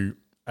to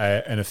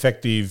an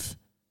effective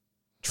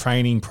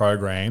training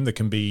program that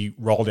can be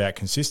rolled out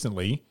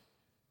consistently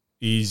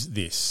is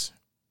this.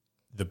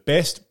 The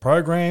best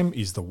program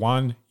is the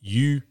one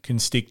you can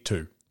stick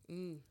to,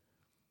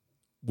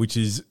 which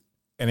is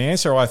an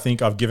answer I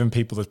think I've given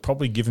people that's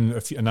probably given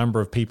a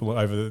number of people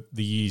over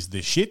the years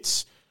the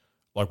shits.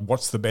 Like,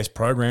 what's the best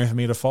program for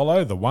me to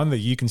follow? The one that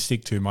you can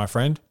stick to, my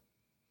friend.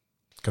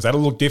 Because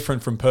that'll look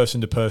different from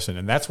person to person.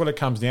 And that's what it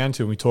comes down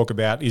to when we talk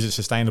about, is it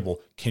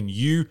sustainable? Can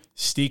you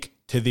stick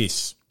to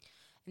this?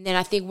 And then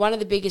I think one of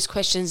the biggest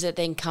questions that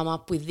then come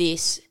up with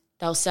this,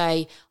 they'll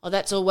say, oh,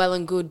 that's all well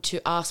and good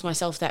to ask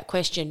myself that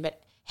question,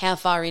 but how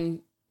far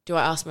in do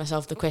I ask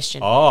myself the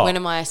question? Oh, when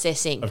am I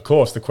assessing? Of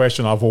course, the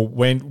question of, well,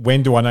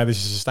 when do I know this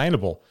is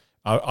sustainable?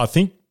 I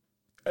think,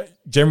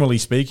 generally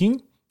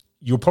speaking,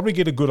 you'll probably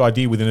get a good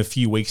idea within a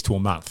few weeks to a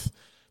month,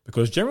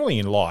 because generally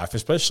in life,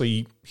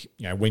 especially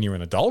when you're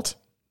an adult,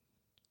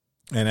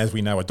 and as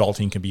we know,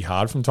 adulting can be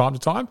hard from time to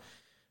time,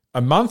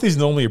 a month is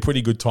normally a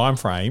pretty good time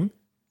frame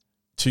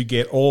to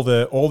get all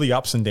the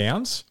ups and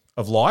downs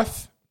of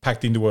life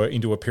packed into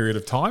a period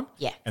of time.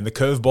 Yeah. And the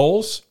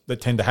curveballs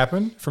that tend to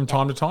happen from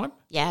time to time.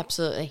 Yeah,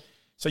 absolutely.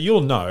 So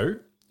you'll know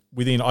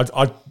within,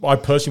 I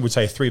personally would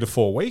say 3 to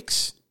 4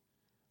 weeks,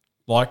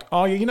 like,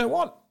 oh, yeah, you know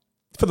what?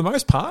 For the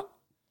most part,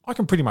 I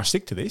can pretty much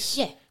stick to this.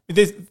 Yeah.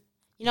 You're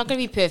not going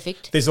to be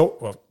perfect.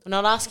 We're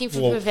not asking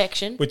for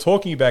perfection. We're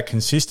talking about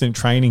consistent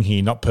training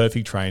here, not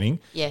perfect training.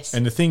 Yes.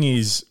 And the thing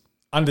is,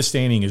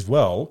 understanding as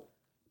well,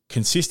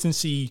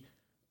 consistency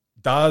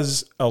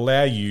does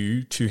allow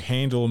you to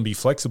handle and be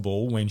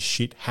flexible when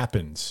shit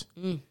happens.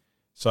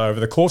 So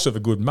over the course of a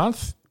good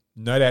month,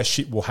 no doubt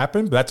shit will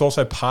happen, but that's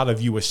also part of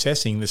you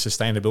assessing the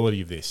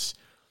sustainability of this.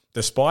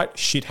 Despite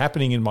shit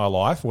happening in my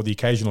life or the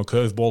occasional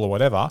curveball or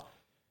whatever,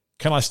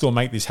 can I still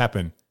make this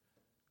happen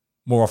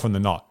more often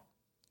than not?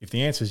 If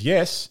the answer is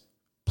yes,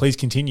 please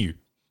continue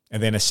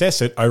and then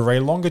assess it over a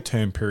longer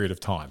term period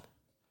of time.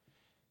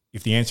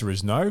 If the answer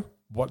is no,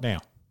 what now?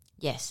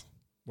 Yes.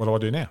 What do I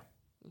do now?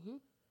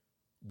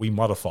 We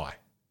modify.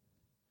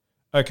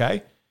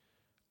 Okay,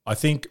 I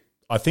think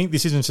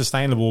this isn't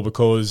sustainable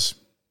because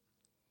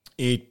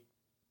it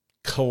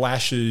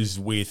clashes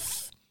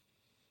with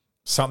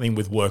something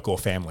with work or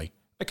family.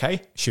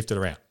 Okay, shift it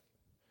around.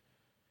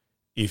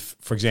 If,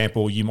 for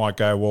example, you might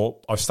go,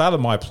 well, I've started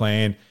my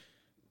plan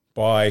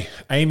by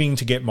aiming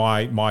to get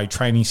my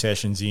training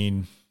sessions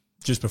in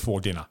just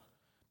before dinner.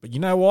 But you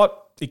know what?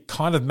 It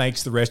kind of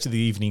makes the rest of the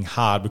evening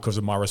hard because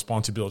of my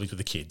responsibility to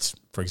the kids,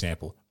 for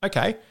example.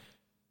 Okay,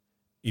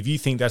 if you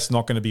think that's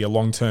not going to be a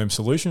long-term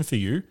solution for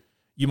you,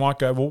 you might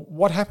go, well,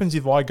 what happens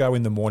if I go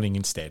in the morning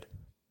instead?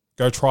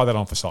 Go try that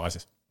on for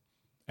sizes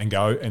and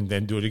go and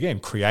then do it again.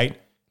 Create,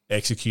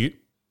 execute,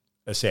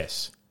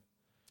 assess.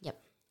 Yep.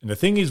 And the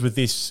thing is with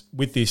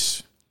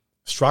this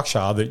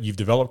structure that you've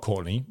developed,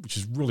 Courtney, which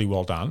is really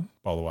well done,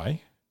 by the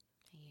way.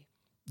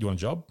 You want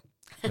a job?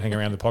 Hang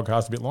around the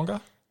podcast a bit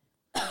longer?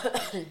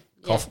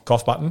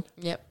 Cough button.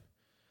 Yep.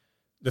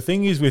 The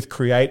thing is with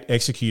create,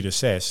 execute,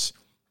 assess,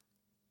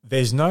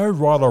 there's no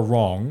right or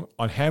wrong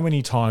on how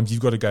many times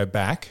you've got to go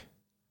back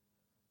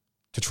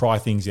to try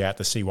things out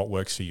to see what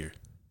works for you.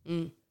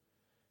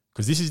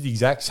 Because this is the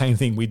exact same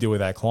thing we do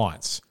with our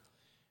clients.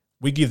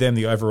 We give them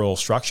the overall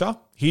structure.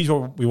 Here's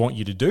what we want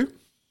you to do.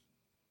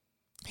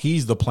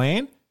 Here's the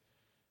plan.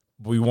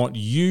 We want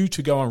you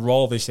to go and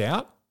roll this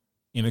out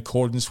in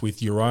accordance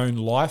with your own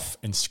life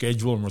and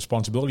schedule and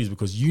responsibilities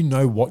because you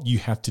know what you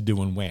have to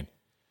do and when.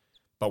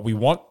 But we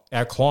want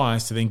our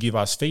clients to then give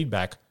us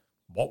feedback,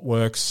 what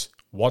works,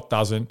 what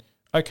doesn't.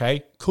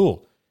 Okay,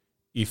 cool.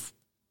 If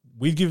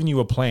we've given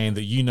you a plan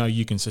that you know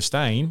you can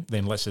sustain,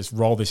 then let's just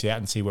roll this out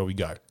and see where we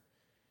go.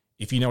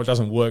 If you know it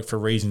doesn't work for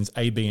reasons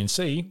A, B, and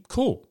C,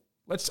 cool.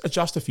 Let's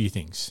adjust a few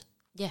things.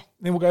 Yeah.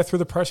 Then we'll go through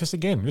the process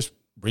again. Just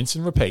rinse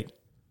and repeat.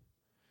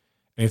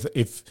 And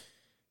if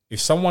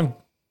someone,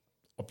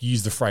 I'll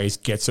use the phrase,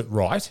 gets it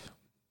right,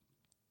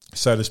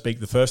 so to speak,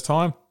 the first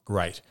time,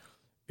 great.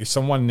 If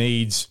someone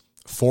needs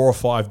 4 or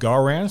 5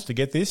 go-arounds to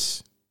get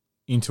this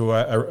into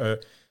a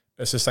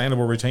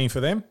sustainable routine for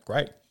them,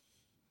 great.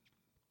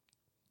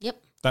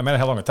 Yep. Don't matter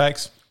how long it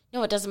takes.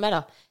 No, it doesn't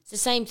matter. It's the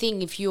same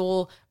thing if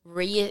you're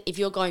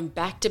going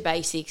back to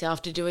basics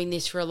after doing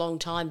this for a long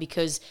time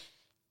because,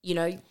 you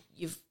know,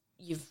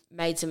 you've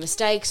made some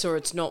mistakes or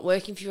it's not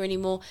working for you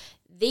anymore.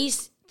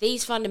 These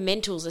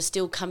fundamentals are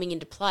still coming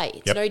into play.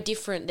 It's no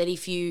different than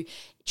if you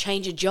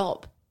change a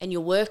job and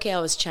your work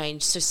hours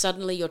change, so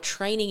suddenly your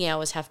training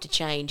hours have to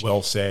change.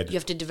 Well said. You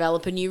have to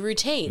develop a new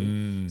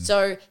routine.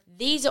 So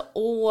these are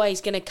always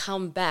going to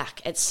come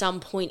back at some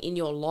point in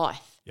your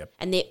life. Yep.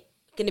 And they're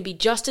going to be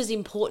just as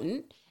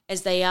important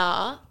as they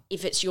are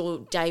if it's your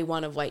day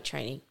one of weight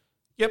training.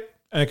 Yep.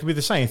 And it could be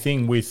the same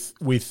thing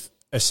with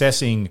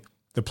assessing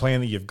the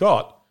plan that you've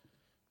got.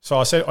 So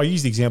I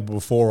used the example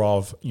before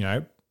of, you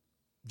know,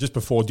 just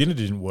before dinner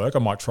didn't work, I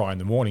might try in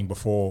the morning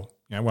before,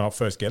 you know, when I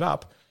first get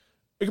up.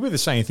 It could be the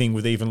same thing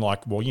with even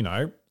like, well, you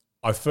know,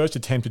 I first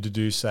attempted to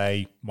do,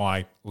 say,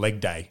 my leg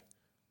day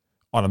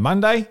on a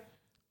Monday.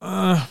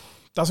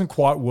 Doesn't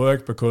quite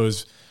work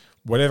because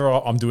whatever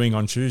I'm doing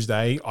on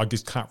Tuesday, I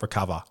just can't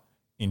recover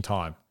in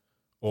time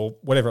or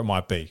whatever it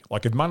might be.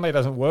 Like if Monday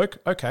doesn't work,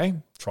 okay,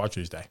 try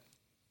Tuesday.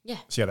 Yeah.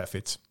 See how that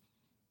fits.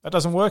 That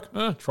doesn't work,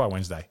 try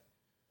Wednesday.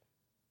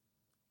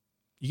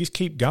 You just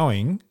keep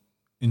going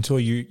until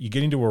you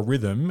get into a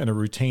rhythm and a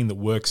routine that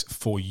works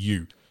for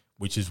you,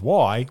 which is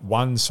why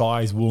one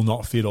size will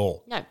not fit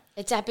all. No,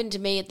 it's happened to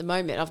me at the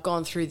moment. I've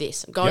gone through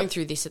this. I'm going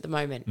through this at the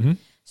moment. Mm-hmm.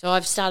 So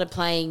I've started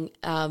playing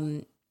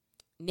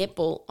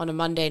netball on a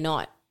Monday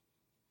night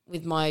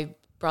with my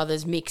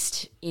brother's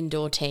mixed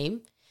indoor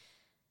team.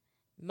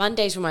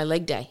 Mondays were my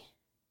leg day.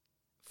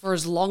 For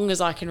as long as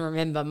I can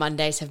remember,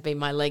 Mondays have been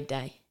my leg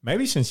day.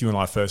 Maybe since you and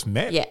I first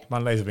met, Yeah.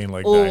 Mondays have been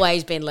leg day.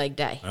 Always been leg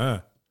day.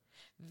 Ah.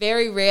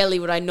 Very rarely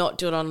would I not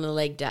do it on a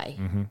leg day.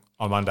 Mm-hmm.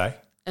 On Monday.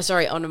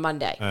 On a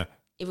Monday.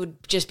 It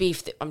would just be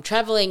if I'm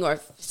traveling or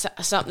if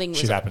something.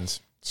 Shit happens.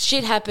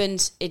 Shit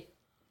happens.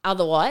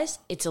 Otherwise,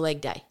 it's a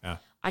leg day. Yeah.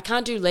 I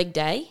can't do leg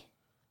day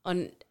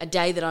on a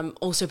day that I'm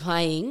also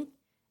playing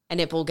a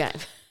netball game.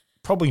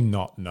 Probably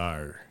not,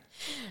 no.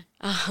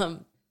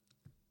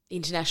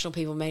 International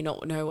people may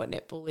not know what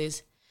netball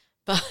is,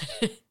 but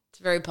it's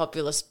a very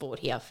popular sport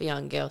here for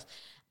young girls.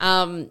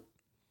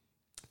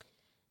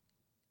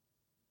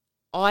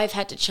 I've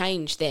had to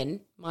change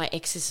then my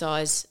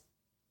exercise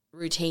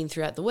routine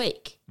throughout the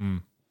week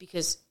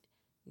because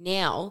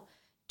now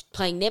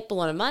playing netball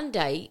on a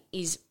Monday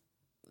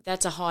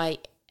that's a high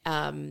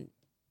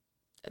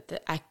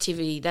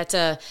activity. That's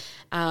a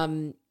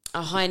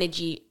high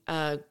energy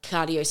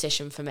cardio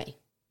session for me.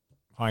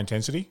 High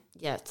intensity?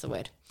 Yeah, that's the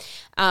word.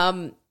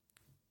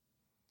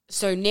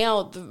 So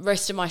now the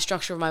rest of my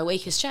structure of my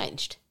week has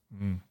changed.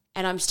 And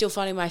I'm still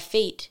finding my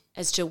feet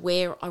as to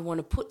where I want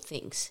to put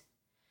things.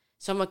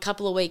 So I'm a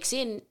couple of weeks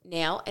in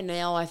now, and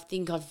now I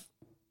think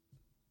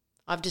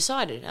I've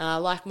decided, and I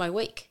like my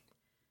week.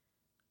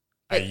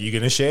 Are you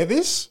going to share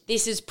this?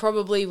 This is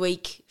probably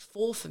week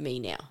 4 for me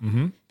now,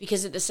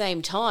 because at the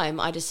same time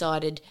I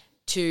decided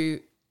to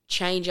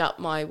change up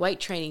my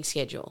weight training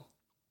schedule.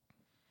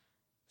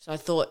 So I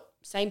thought,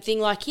 same thing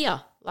like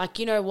here. Like,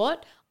 you know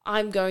what?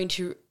 I'm going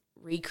to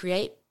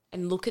recreate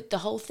and look at the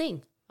whole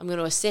thing. I'm going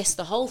to assess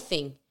the whole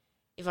thing.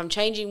 If I'm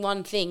changing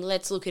one thing,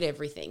 let's look at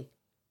everything.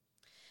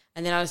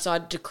 And then I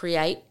decided to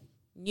create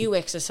new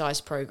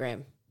exercise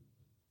program.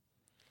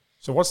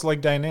 So what's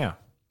leg day now?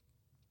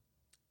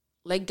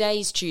 Leg day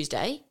is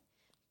Tuesday,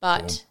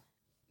 but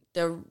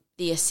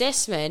the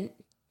assessment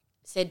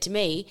said to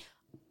me,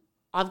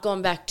 I've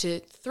gone back to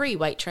 3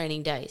 weight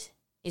training days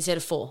instead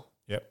of 4.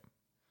 Yep.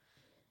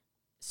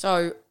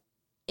 So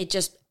it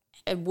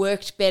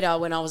worked better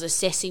when I was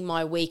assessing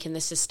my week and the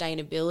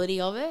sustainability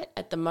of it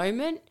at the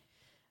moment.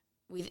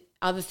 With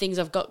other things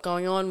I've got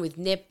going on with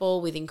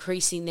netball, with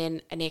increasing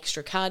then an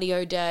extra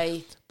cardio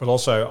day. But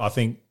also, I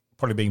think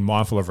probably being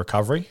mindful of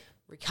recovery.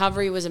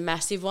 Recovery was a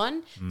massive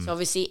one. So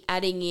obviously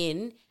adding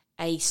in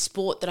a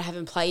sport that I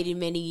haven't played in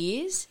many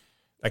years.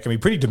 That can be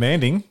pretty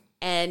demanding.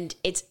 And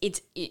it's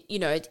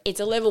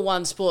a level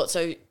 1 sport.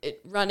 So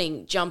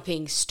running,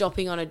 jumping,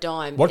 stopping on a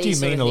dime. What do you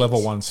mean a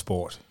level 1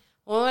 sport?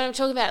 Well, when I'm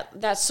talking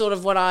about, that's sort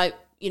of what I,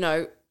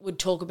 would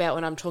talk about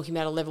when I'm talking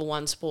about a level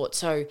 1 sport.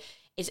 So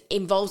it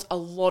involves a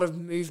lot of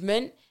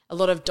movement, a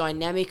lot of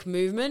dynamic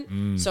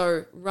movement.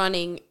 So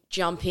running,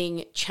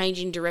 jumping,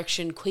 changing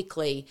direction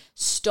quickly,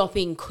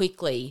 stopping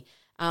quickly,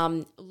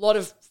 a lot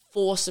of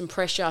force and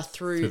pressure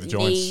through the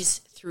joints, knees,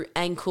 through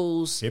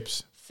ankles,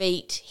 hips,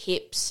 feet,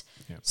 hips.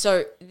 Yep.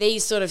 So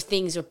these sort of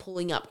things are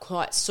pulling up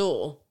quite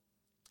sore,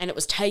 and it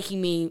was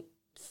taking me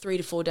 3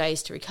 to 4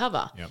 days to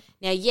recover. Yep.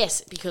 Now,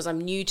 yes, because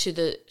I'm new to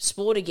the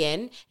sport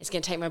again, it's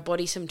going to take my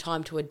body some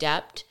time to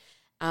adapt.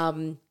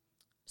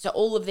 So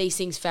all of these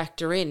things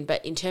factor in.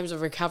 But in terms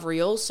of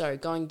recovery also,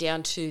 going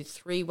down to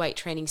 3 weight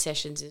training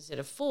sessions instead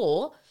of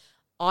 4,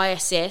 I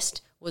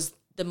assessed was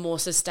the more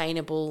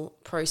sustainable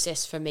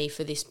process for me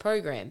for this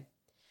program.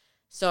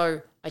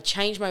 So I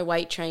changed my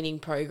weight training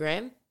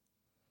program.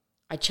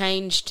 I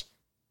changed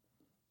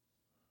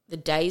the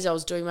days I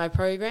was doing my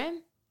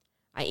program.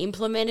 I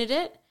implemented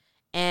it,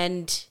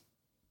 and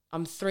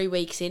I'm 3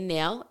 weeks in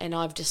now, and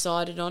I've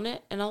decided on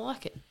it, and I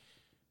like it.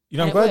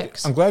 I'm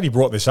glad you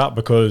brought this up,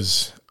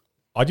 because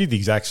I did the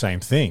exact same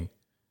thing.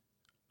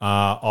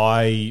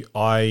 I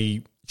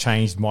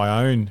changed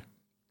my own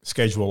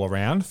schedule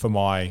around for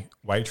my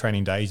weight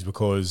training days,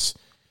 because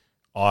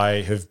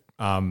I have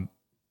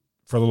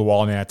for a little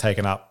while now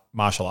taken up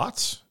martial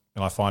arts,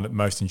 and I find it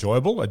most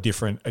enjoyable, a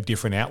different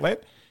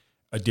outlet,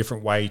 a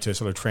different way to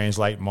sort of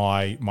translate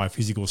my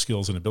physical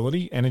skills and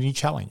ability, and a new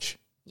challenge.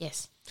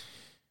 Yes.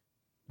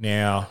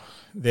 Now,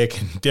 there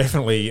can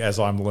definitely, as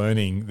I'm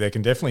learning, there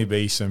can definitely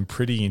be some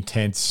pretty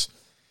intense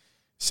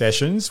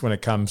sessions when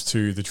it comes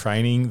to the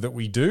training that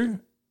we do.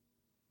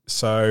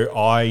 So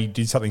I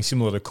did something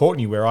similar to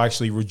Courtney, where I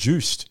actually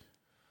reduced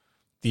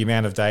the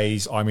amount of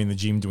days I'm in the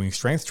gym doing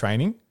strength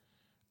training,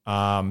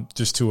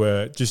 just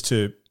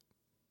to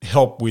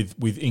help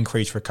with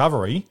increased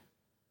recovery,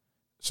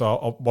 so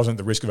I wasn't at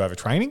the risk of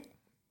overtraining.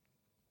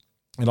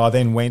 And I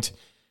then went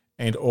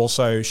and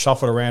also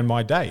shuffled around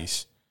my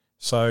days.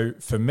 So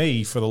for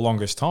me, for the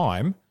longest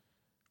time,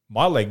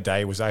 my leg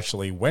day was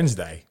actually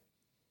Wednesday.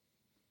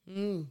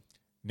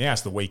 Now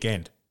it's the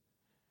weekend.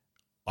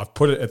 I've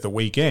put it at the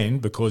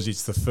weekend because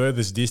it's the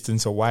furthest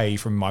distance away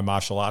from my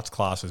martial arts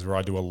classes, where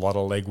I do a lot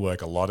of leg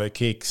work, a lot of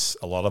kicks,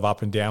 a lot of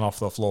up and down off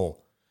the floor.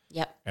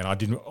 Yep. And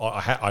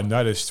I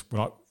noticed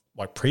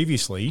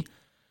previously,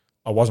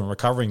 I wasn't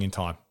recovering in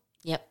time.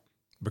 Yep.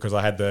 Because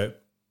I had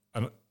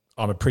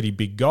I'm a pretty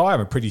big guy.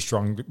 I'm a pretty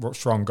strong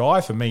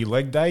guy. For me,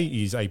 leg day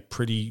is a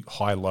pretty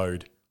high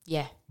load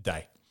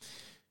day.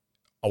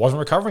 I wasn't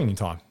recovering in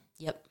time.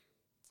 Yep.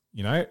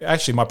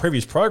 Actually, my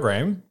previous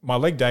program, my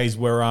leg days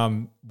were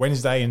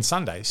Wednesday and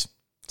Sundays.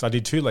 So I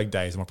did 2 leg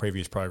days in my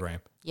previous program.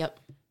 Yep.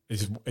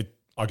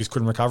 I just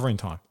couldn't recover in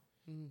time.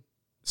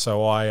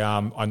 So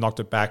I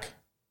knocked it back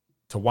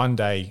to 1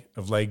 day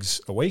of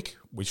legs a week,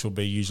 which will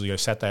be usually a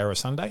Saturday or a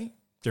Sunday,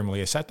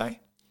 generally a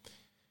Saturday.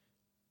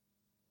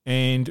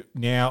 And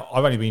now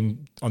I've only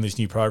been on this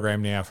new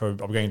program now I'm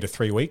going into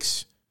 3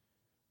 weeks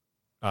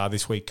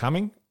this week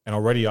coming, and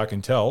already I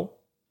can tell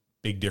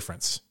big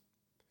difference.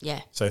 Yeah.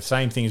 So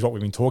same thing as what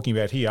we've been talking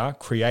about here: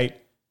 create,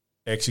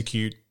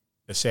 execute,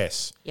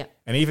 assess. Yeah.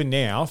 And even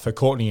now, for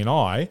Courtney and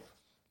I,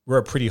 we're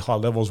at pretty high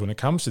levels when it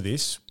comes to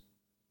this.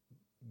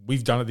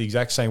 We've done it the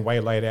exact same way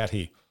laid out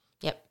here.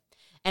 Yep.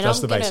 And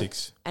just the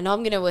basics. And I'm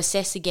going to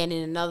assess again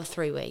in another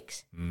 3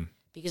 weeks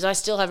because I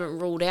still haven't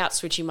ruled out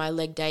switching my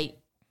leg day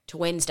to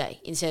Wednesday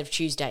instead of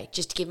Tuesday,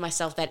 just to give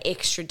myself that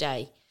extra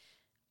day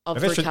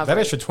of recovery. That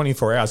extra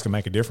 24 hours can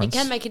make a difference. It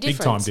can make a difference.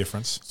 Big time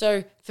difference.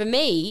 So for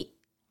me,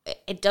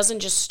 it doesn't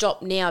just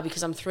stop now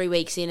because I'm 3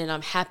 weeks in and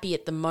I'm happy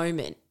at the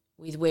moment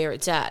with where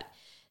it's at.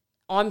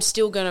 I'm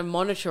still going to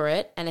monitor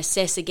it and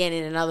assess again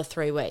in another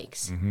 3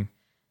 weeks. Mm-hmm.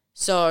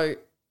 So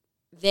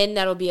then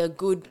that'll be a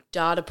good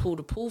data pool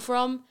to pull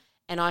from,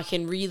 and I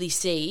can really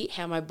see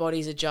how my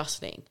body's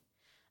adjusting.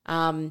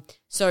 I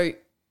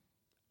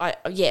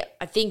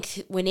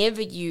think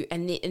whenever you,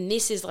 and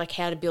this is like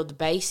how to build the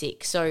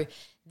basics. So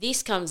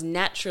this comes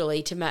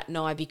naturally to Matt and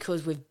I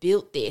because we've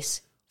built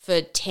this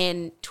for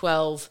 10,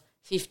 12,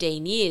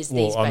 15 years,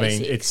 Well, these I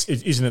basics.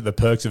 mean, isn't it the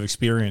perks of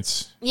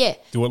experience? Yeah.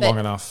 Do it long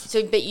enough.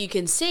 So, but you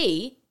can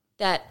see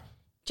that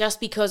just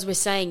because we're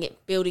saying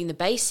it, building the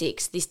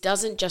basics, this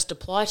doesn't just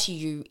apply to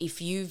you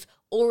if you've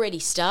already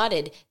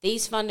started.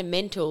 These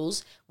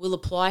fundamentals will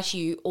apply to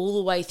you all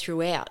the way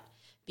throughout.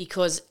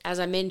 Because as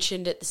I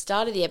mentioned at the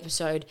start of the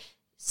episode,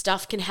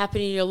 stuff can happen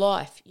in your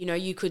life. You know,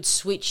 you could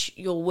switch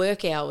your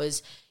work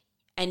hours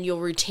and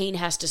your routine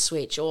has to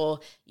switch, or,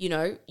 you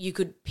know, you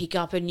could pick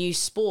up a new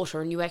sport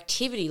or a new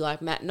activity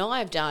like Matt and I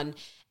have done,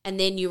 and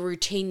then your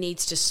routine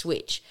needs to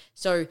switch.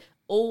 So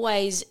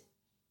always,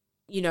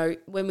 you know,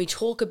 when we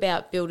talk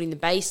about building the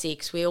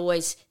basics, we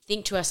always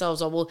think to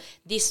ourselves, oh, well,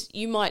 this,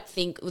 you might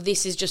think, well,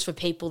 this is just for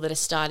people that are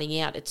starting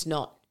out. It's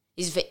not.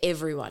 This is for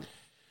everyone.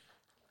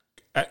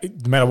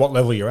 No matter what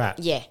level you're at.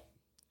 Yeah.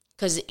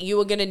 Because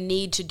you are going to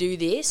need to do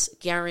this,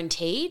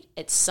 guaranteed,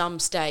 at some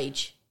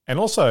stage. And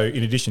also,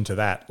 in addition to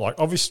that, like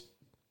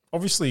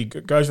obviously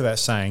it goes without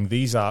saying,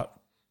 these are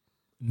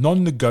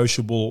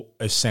non-negotiable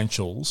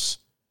essentials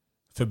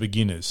for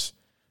beginners.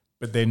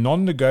 But they're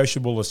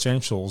non-negotiable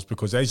essentials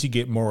because as you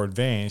get more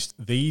advanced,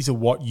 these are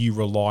what you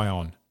rely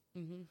on.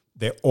 Mm-hmm.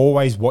 They're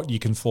always what you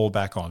can fall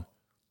back on.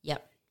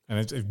 Yep.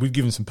 And we've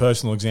given some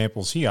personal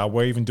examples here.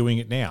 We're even doing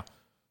it now.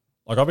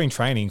 Like I've been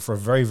training for a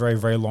very, very,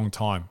 very long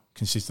time,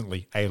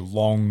 consistently, a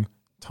long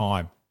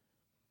time.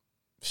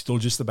 Still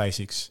just the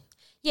basics.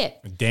 Yeah.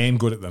 I'm damn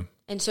good at them.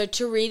 And so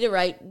to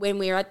reiterate, when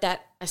we're at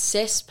that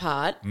assess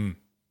part,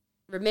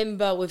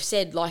 remember we've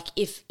said, like,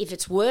 if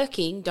it's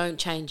working, don't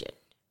change it.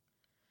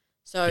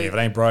 So Yeah, if it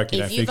ain't broke, you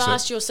don't if fix you've it.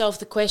 asked yourself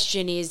the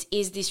question is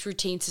this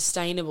routine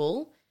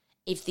sustainable?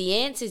 If the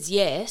answer is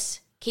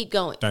yes, keep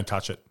going. Don't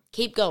touch it.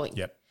 Keep going.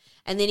 Yep.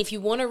 And then if you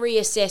want to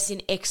reassess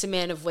in X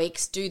amount of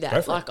weeks, do Go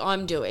that for like it.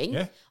 I'm doing.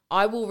 Yeah.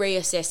 I will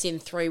reassess in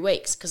 3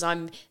 weeks because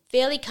I'm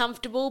fairly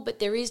comfortable, but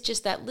there is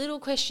just that little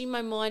question in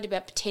my mind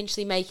about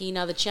potentially making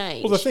another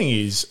change. Well, the thing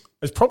is,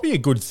 it's probably a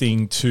good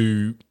thing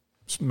to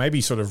maybe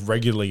sort of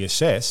regularly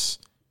assess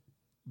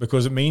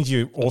because it means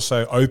you're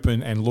also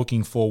open and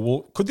looking for,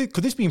 well, could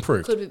this be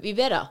improved? Could it be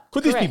better?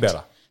 Could this be Correct.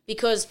 better?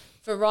 Because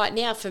for right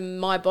now, for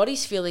my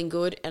body's feeling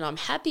good and I'm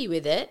happy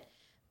with it,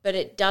 but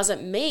it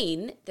doesn't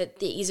mean that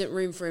there isn't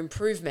room for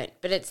improvement.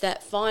 But it's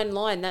that fine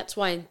line. That's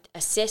why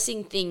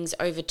assessing things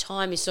over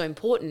time is so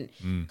important.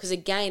 Because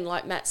again,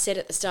 like Matt said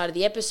at the start of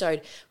the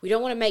episode, we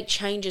don't want to make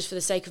changes for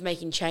the sake of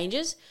making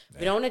changes.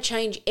 We don't want to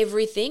change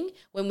everything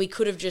when we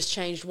could have just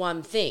changed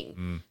one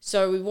thing.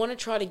 So we want to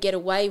try to get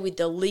away with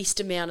the least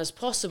amount as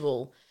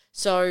possible.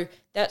 So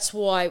that's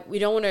why we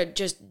don't want to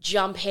just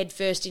jump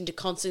headfirst into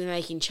constantly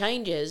making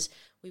changes.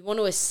 We want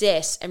to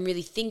assess and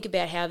really think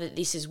about how that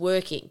this is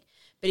working.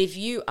 But if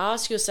you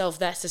ask yourself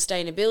that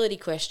sustainability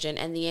question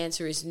and the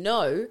answer is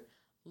no,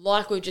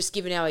 like we've just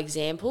given our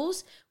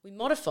examples, we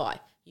modify.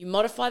 You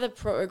modify the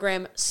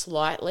program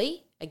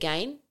slightly,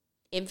 again,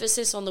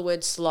 emphasis on the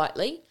word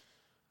slightly.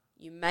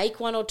 You make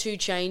 1 or 2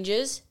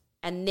 changes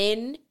and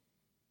then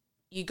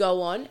you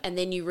go on and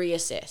then you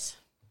reassess.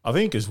 I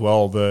think as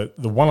well, the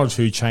 1 or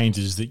 2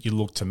 changes that you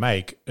look to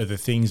make are the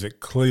things that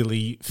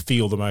clearly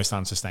feel the most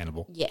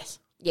unsustainable. Yes.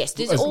 Yes,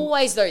 there's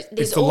always those.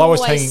 There's It's the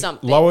always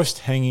something. lowest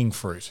hanging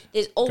fruit.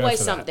 There's Go always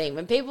for that. something.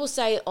 When people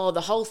say, oh,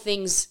 the whole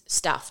thing's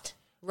stuffed,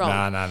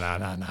 wrong.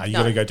 No. You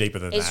got to go deeper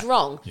than that. It's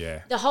wrong.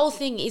 Yeah. The whole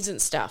thing isn't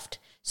stuffed.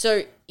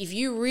 So if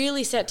you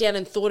really sat down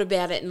and thought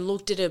about it and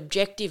looked at it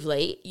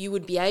objectively, you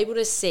would be able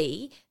to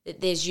see that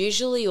there's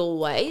usually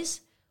always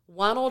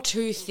 1 or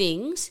 2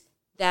 things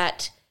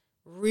that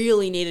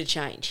really need a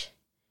change.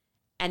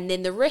 And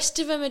then the rest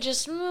of them are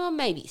just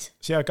maybes.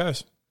 See how it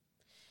goes.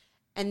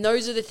 And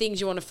those are the things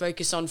you want to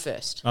focus on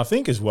first. I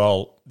think as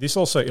well, this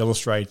also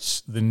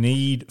illustrates the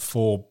need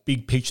for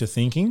big picture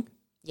thinking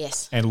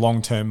Yes. and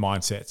long-term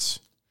mindsets.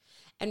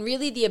 And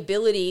really the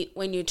ability,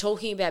 when you're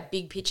talking about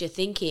big picture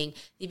thinking,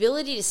 the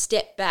ability to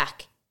step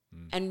back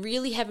and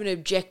really have an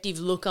objective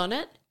look on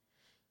it.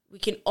 We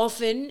can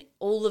often,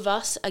 all of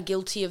us are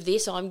guilty of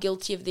this. I'm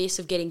guilty of this,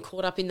 of getting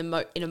caught up in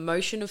the in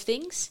emotion of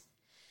things,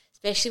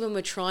 especially when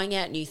we're trying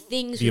out new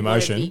things. The we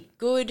emotion. want to be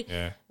good.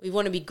 Yeah. We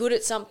want to be good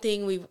at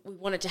something. We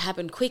want it to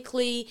happen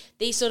quickly.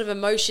 These sort of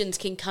emotions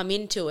can come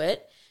into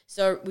it.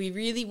 So we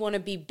really want to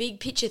be big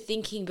picture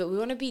thinking, but we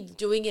want to be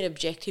doing it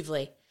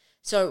objectively.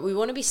 So we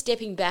want to be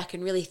stepping back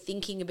and really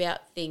thinking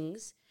about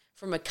things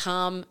from a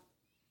calm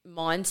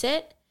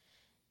mindset.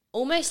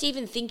 Almost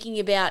even thinking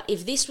about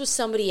if this was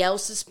somebody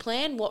else's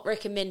plan, what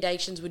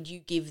recommendations would you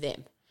give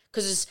them?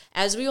 Because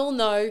as we all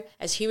know,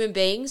 as human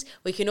beings,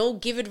 we can all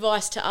give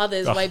advice to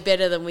others way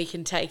better than we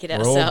can take it We're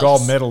ourselves. all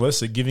gold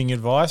medalists at giving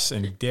advice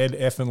and dead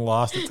effing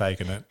last at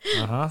taking it.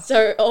 Uh-huh.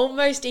 So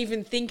almost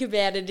even think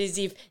about it as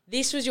if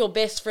this was your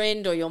best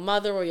friend or your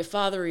mother or your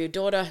father or your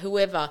daughter,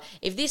 whoever.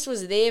 If this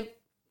was their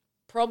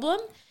problem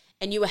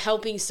and you were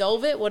helping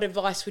solve it, what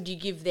advice would you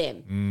give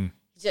them?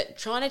 So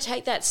trying to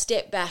take that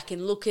step back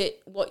and look at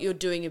what you're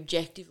doing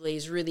objectively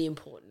is really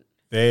important.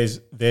 There's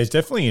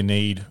definitely a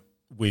need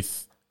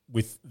with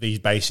these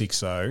basics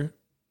though,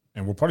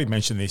 and we'll probably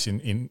mention this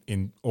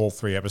in all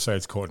 3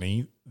 episodes,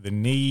 Courtney, the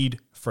need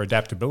for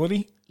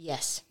adaptability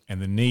Yes.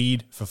 and the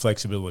need for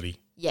flexibility.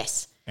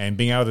 Yes. And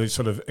being able to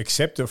sort of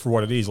accept it for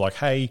what it is. Like,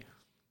 hey,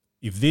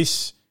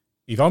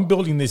 if I'm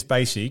building this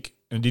basic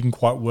and it didn't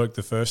quite work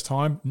the first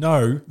time,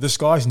 no, the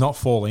sky's not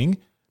falling.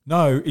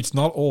 No, it's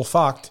not all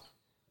fucked.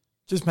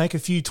 Just make a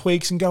few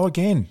tweaks and go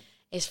again.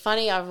 It's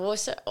funny. I've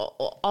also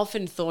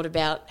often thought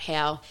about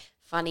how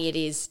funny it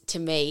is to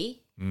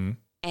me,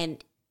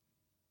 and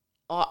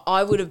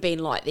I would have been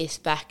like this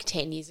back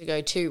 10 years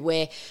ago too,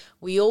 where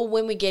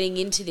when we're getting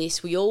into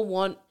this, we're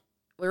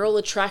all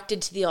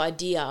attracted to the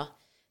idea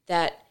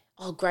that,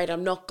 oh, great,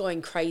 I'm not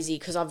going crazy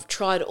because I've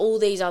tried all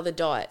these other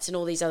diets and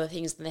all these other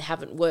things and they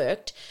haven't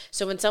worked.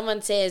 So when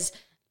someone says,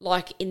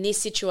 like in this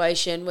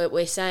situation where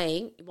we're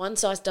saying one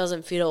size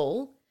doesn't fit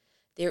all,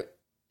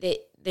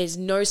 there's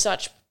no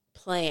such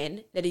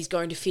plan that is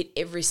going to fit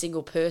every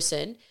single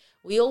person.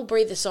 We all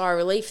breathe a sigh of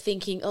relief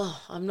thinking,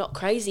 oh, I'm not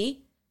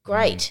crazy.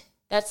 Great.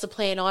 That's the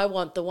plan I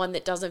want, the one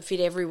that doesn't fit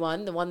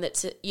everyone, the one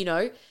that's,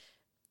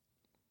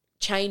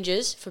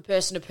 changes for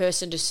person to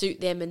person to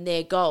suit them and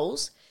their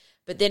goals.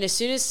 But then as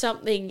soon as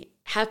something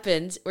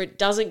happens or it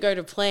doesn't go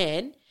to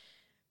plan,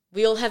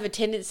 we all have a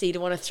tendency to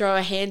want to throw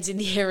our hands in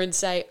the air and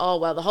say, oh,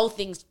 well, the whole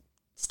thing's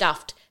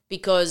stuffed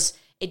because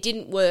it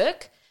didn't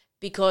work,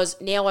 because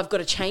now I've got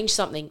to change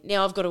something.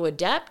 Now I've got to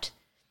adapt.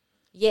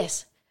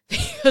 Yes,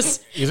 because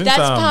that's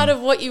part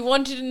of what you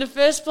wanted in the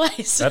first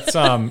place. That's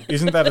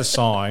isn't that a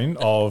sign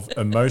of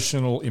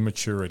emotional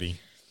immaturity?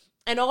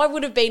 And I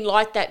would have been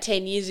like that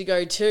 10 years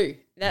ago too.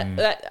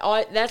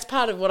 That's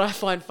part of what I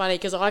find funny,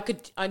 because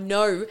I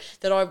know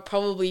that I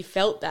probably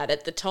felt that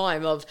at the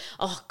time of,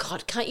 oh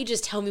God, can't you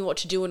just tell me what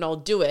to do and I'll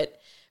do it?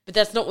 But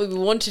that's not what we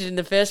wanted in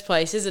the first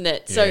place, isn't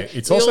it? Yeah,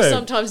 so we all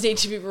sometimes need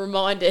to be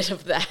reminded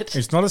of that.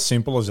 It's not as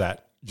simple as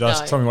that.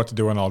 Just tell me what to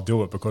do and I'll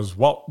do it, because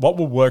what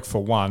will work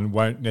for one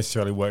won't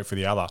necessarily work for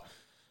the other.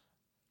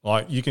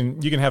 Like you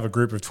can have a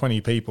group of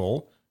 20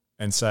 people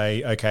and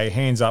say, okay,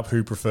 hands up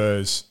who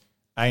prefers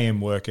AM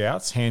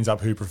workouts, hands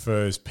up who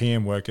prefers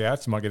PM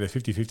workouts. You might get a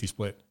 50-50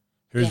 split.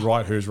 Who's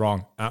right, who's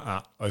wrong?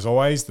 As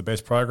always, the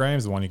best program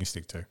is the one you can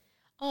stick to.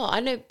 Oh,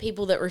 I know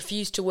people that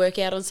refuse to work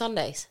out on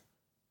Sundays.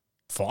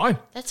 Fine.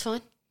 That's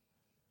fine.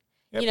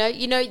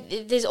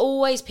 Yep. There's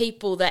always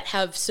people that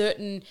have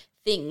certain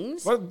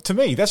things. Well, to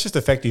me, that's just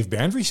effective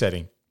boundary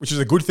setting, which is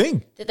a good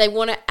thing. That they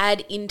want to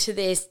add into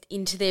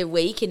their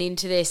week and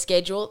into their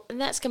schedule, and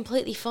that's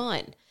completely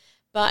fine.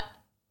 But,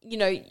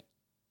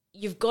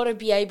 you've got to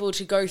be able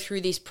to go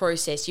through this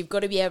process. You've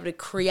got to be able to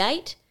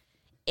create,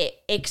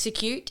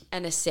 execute,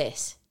 and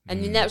assess.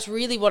 And then that's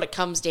really what it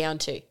comes down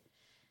to.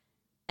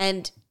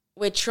 And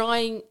we're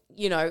trying,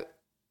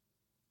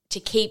 to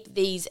keep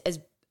these as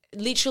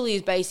literally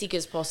as basic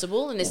as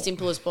possible and as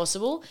simple as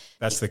possible.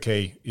 That's the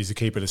key, is to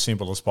keep it as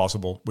simple as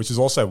possible, which is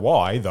also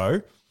why,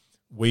 though,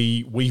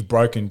 we've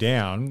broken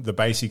down the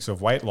basics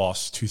of weight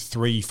loss to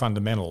 3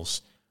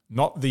 fundamentals,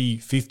 not the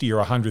 50 or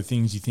 100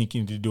 things you think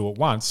you need to do at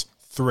once,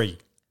 3.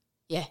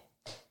 Yeah.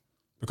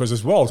 Because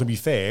as well, to be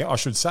fair, I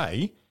should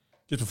say,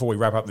 just before we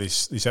wrap up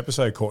this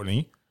episode,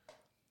 Courtney,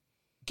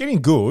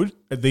 getting good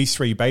at these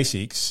 3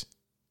 basics,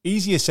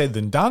 easier said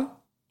than done.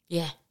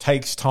 Yeah.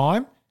 Takes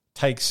time,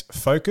 takes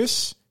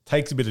focus,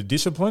 takes a bit of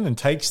discipline, and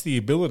takes the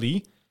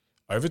ability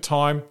over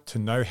time to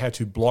know how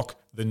to block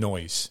the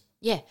noise.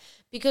 Yeah,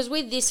 because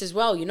with this as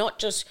well, you're not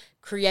just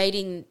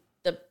creating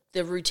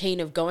the routine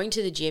of going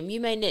to the gym. You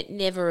may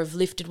never have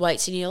lifted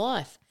weights in your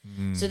life.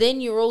 So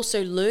then you're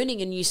also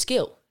learning a new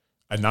skill.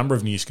 A number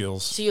of new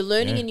skills. So you're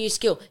learning a new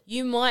skill.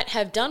 You might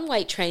have done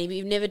weight training, but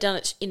you've never done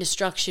it in a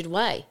structured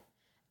way.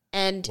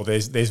 And well,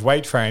 there's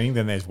weight training,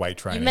 then there's weight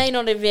training. You may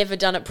not have ever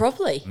done it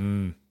properly.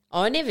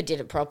 I never did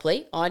it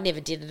properly. I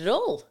never did it at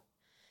all.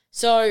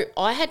 So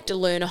I had to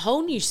learn a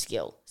whole new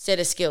set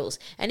of skills.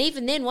 And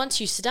even then, once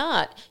you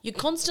start, you're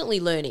constantly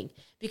learning,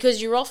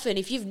 because you're often,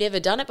 if you've never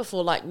done it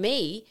before like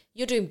me,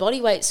 you're doing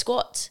bodyweight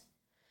squats.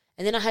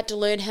 And then I had to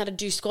learn how to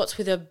do squats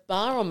with a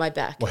bar on my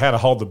back. Well, how to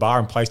hold the bar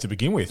in place to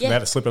begin with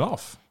without it slipping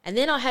off. And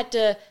then I had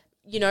to,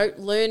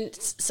 learn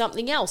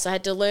something else. I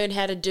had to learn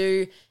how to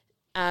do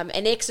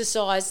an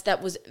exercise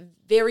that was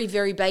very,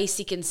 very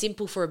basic and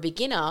simple for a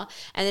beginner.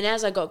 And then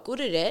as I got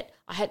good at it,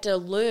 I had to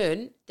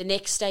learn the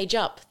next stage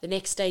up, the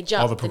next stage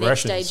up, the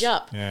next stage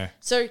up. Yeah.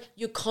 So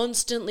you're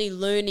constantly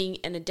learning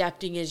and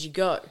adapting as you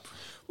go.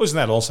 Wasn't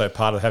that also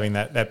part of having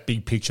that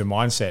big picture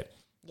mindset?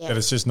 Yeah. That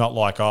it's just not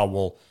like,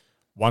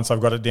 once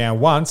I've got it down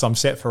once, I'm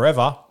set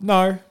forever.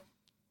 No,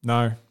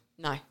 not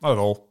at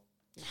all.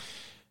 No.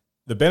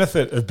 The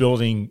benefit of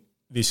building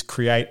this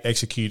create,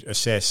 execute,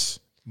 assess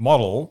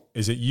model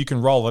is that you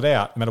can roll it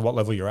out no matter what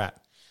level you're at.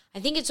 I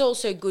think it's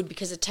also good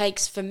because it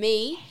takes, for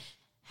me,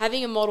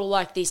 having a model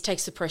like this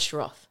takes the pressure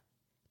off.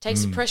 It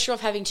takes the pressure off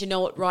having to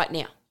know it right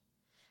now.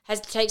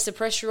 Takes the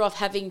pressure off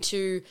having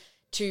to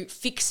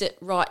fix it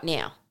right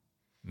now.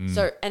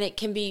 So, and it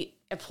can be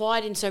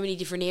applied in so many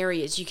different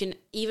areas. You can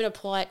even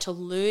apply it to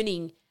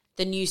learning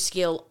the new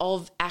skill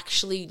of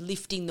actually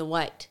lifting the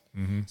weight.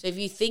 So if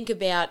you think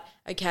about,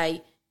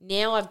 okay,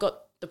 now I've got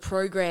the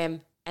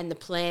program and the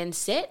plan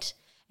set,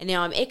 and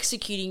now I'm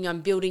executing,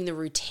 I'm building the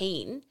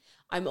routine,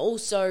 I'm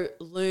also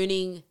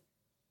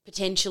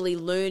potentially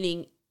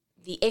learning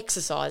the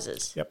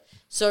exercises. Yep.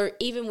 So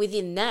even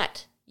within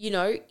that,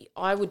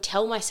 I would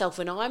tell myself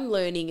when I'm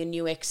learning a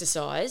new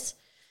exercise,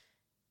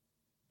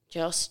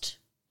 just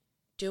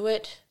do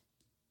it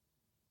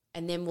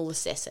and then we'll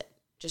assess it.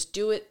 Just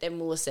do it, then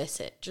we'll assess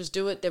it. Just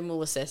do it, then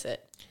we'll assess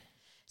it.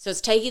 So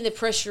it's taking the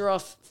pressure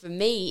off for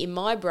me in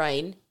my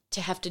brain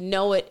to have to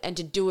know it and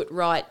to do it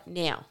right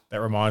now. That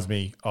reminds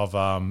me of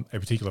a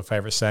particular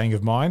favourite saying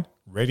of mine: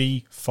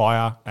 ready,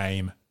 fire,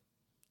 aim.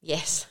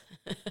 Yes.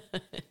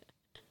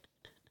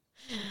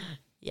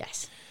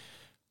 Yes.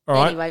 All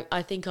right. Anyway,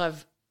 I think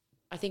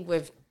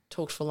we've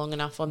talked for long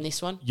enough on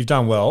this one. You've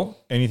done well.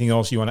 Anything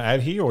else you want to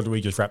add here, or do we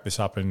just wrap this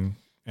up and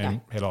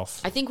head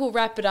off? I think we'll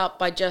wrap it up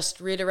by just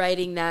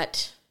reiterating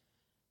that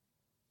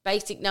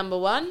basic number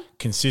 1.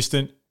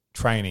 Consistent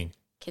training.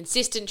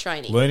 Consistent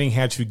training. Learning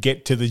how to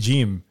get to the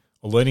gym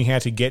or learning how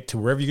to get to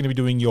wherever you're going to be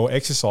doing your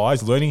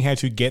exercise, learning how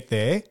to get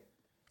there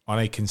on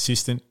a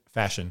consistent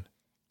fashion.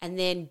 And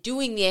then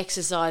doing the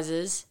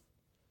exercises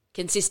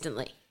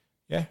consistently.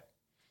 Yeah.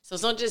 So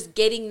it's not just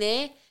getting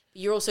there,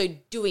 but you're also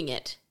doing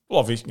it. Well,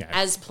 obviously,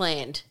 as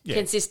planned,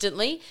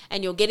 consistently,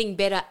 and you're getting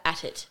better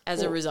at it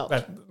as a result.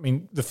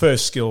 The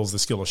first skill is the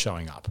skill of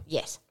showing up.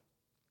 Yes.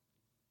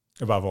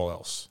 Above all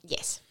else.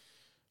 Yes.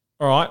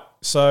 All right.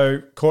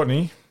 So,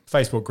 Courtney,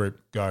 Facebook group,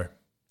 go.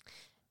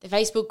 The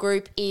Facebook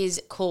group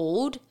is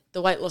called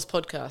The Weight Loss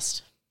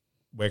Podcast.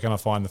 Where can I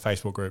find the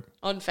Facebook group?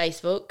 On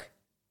Facebook.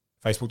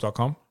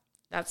 Facebook.com?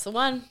 That's the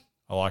one.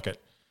 I like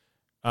it.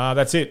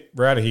 That's it.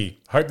 We're out of here.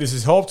 Hope this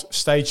has helped.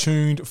 Stay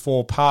tuned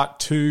for part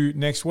 2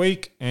 next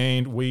week,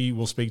 and we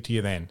will speak to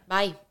you then.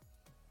 Bye.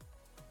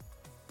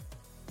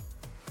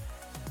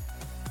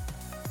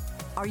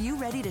 Are you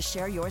ready to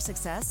share your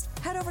success?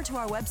 Head over to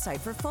our website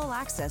for full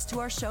access to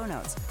our show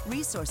notes,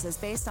 resources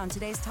based on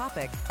today's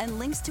topic, and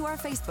links to our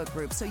Facebook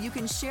group so you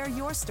can share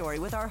your story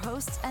with our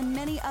hosts and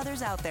many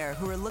others out there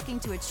who are looking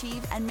to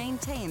achieve and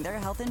maintain their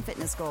health and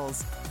fitness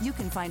goals. You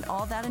can find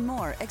all that and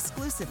more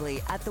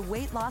exclusively at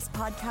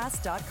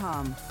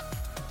theweightlosspodcast.com.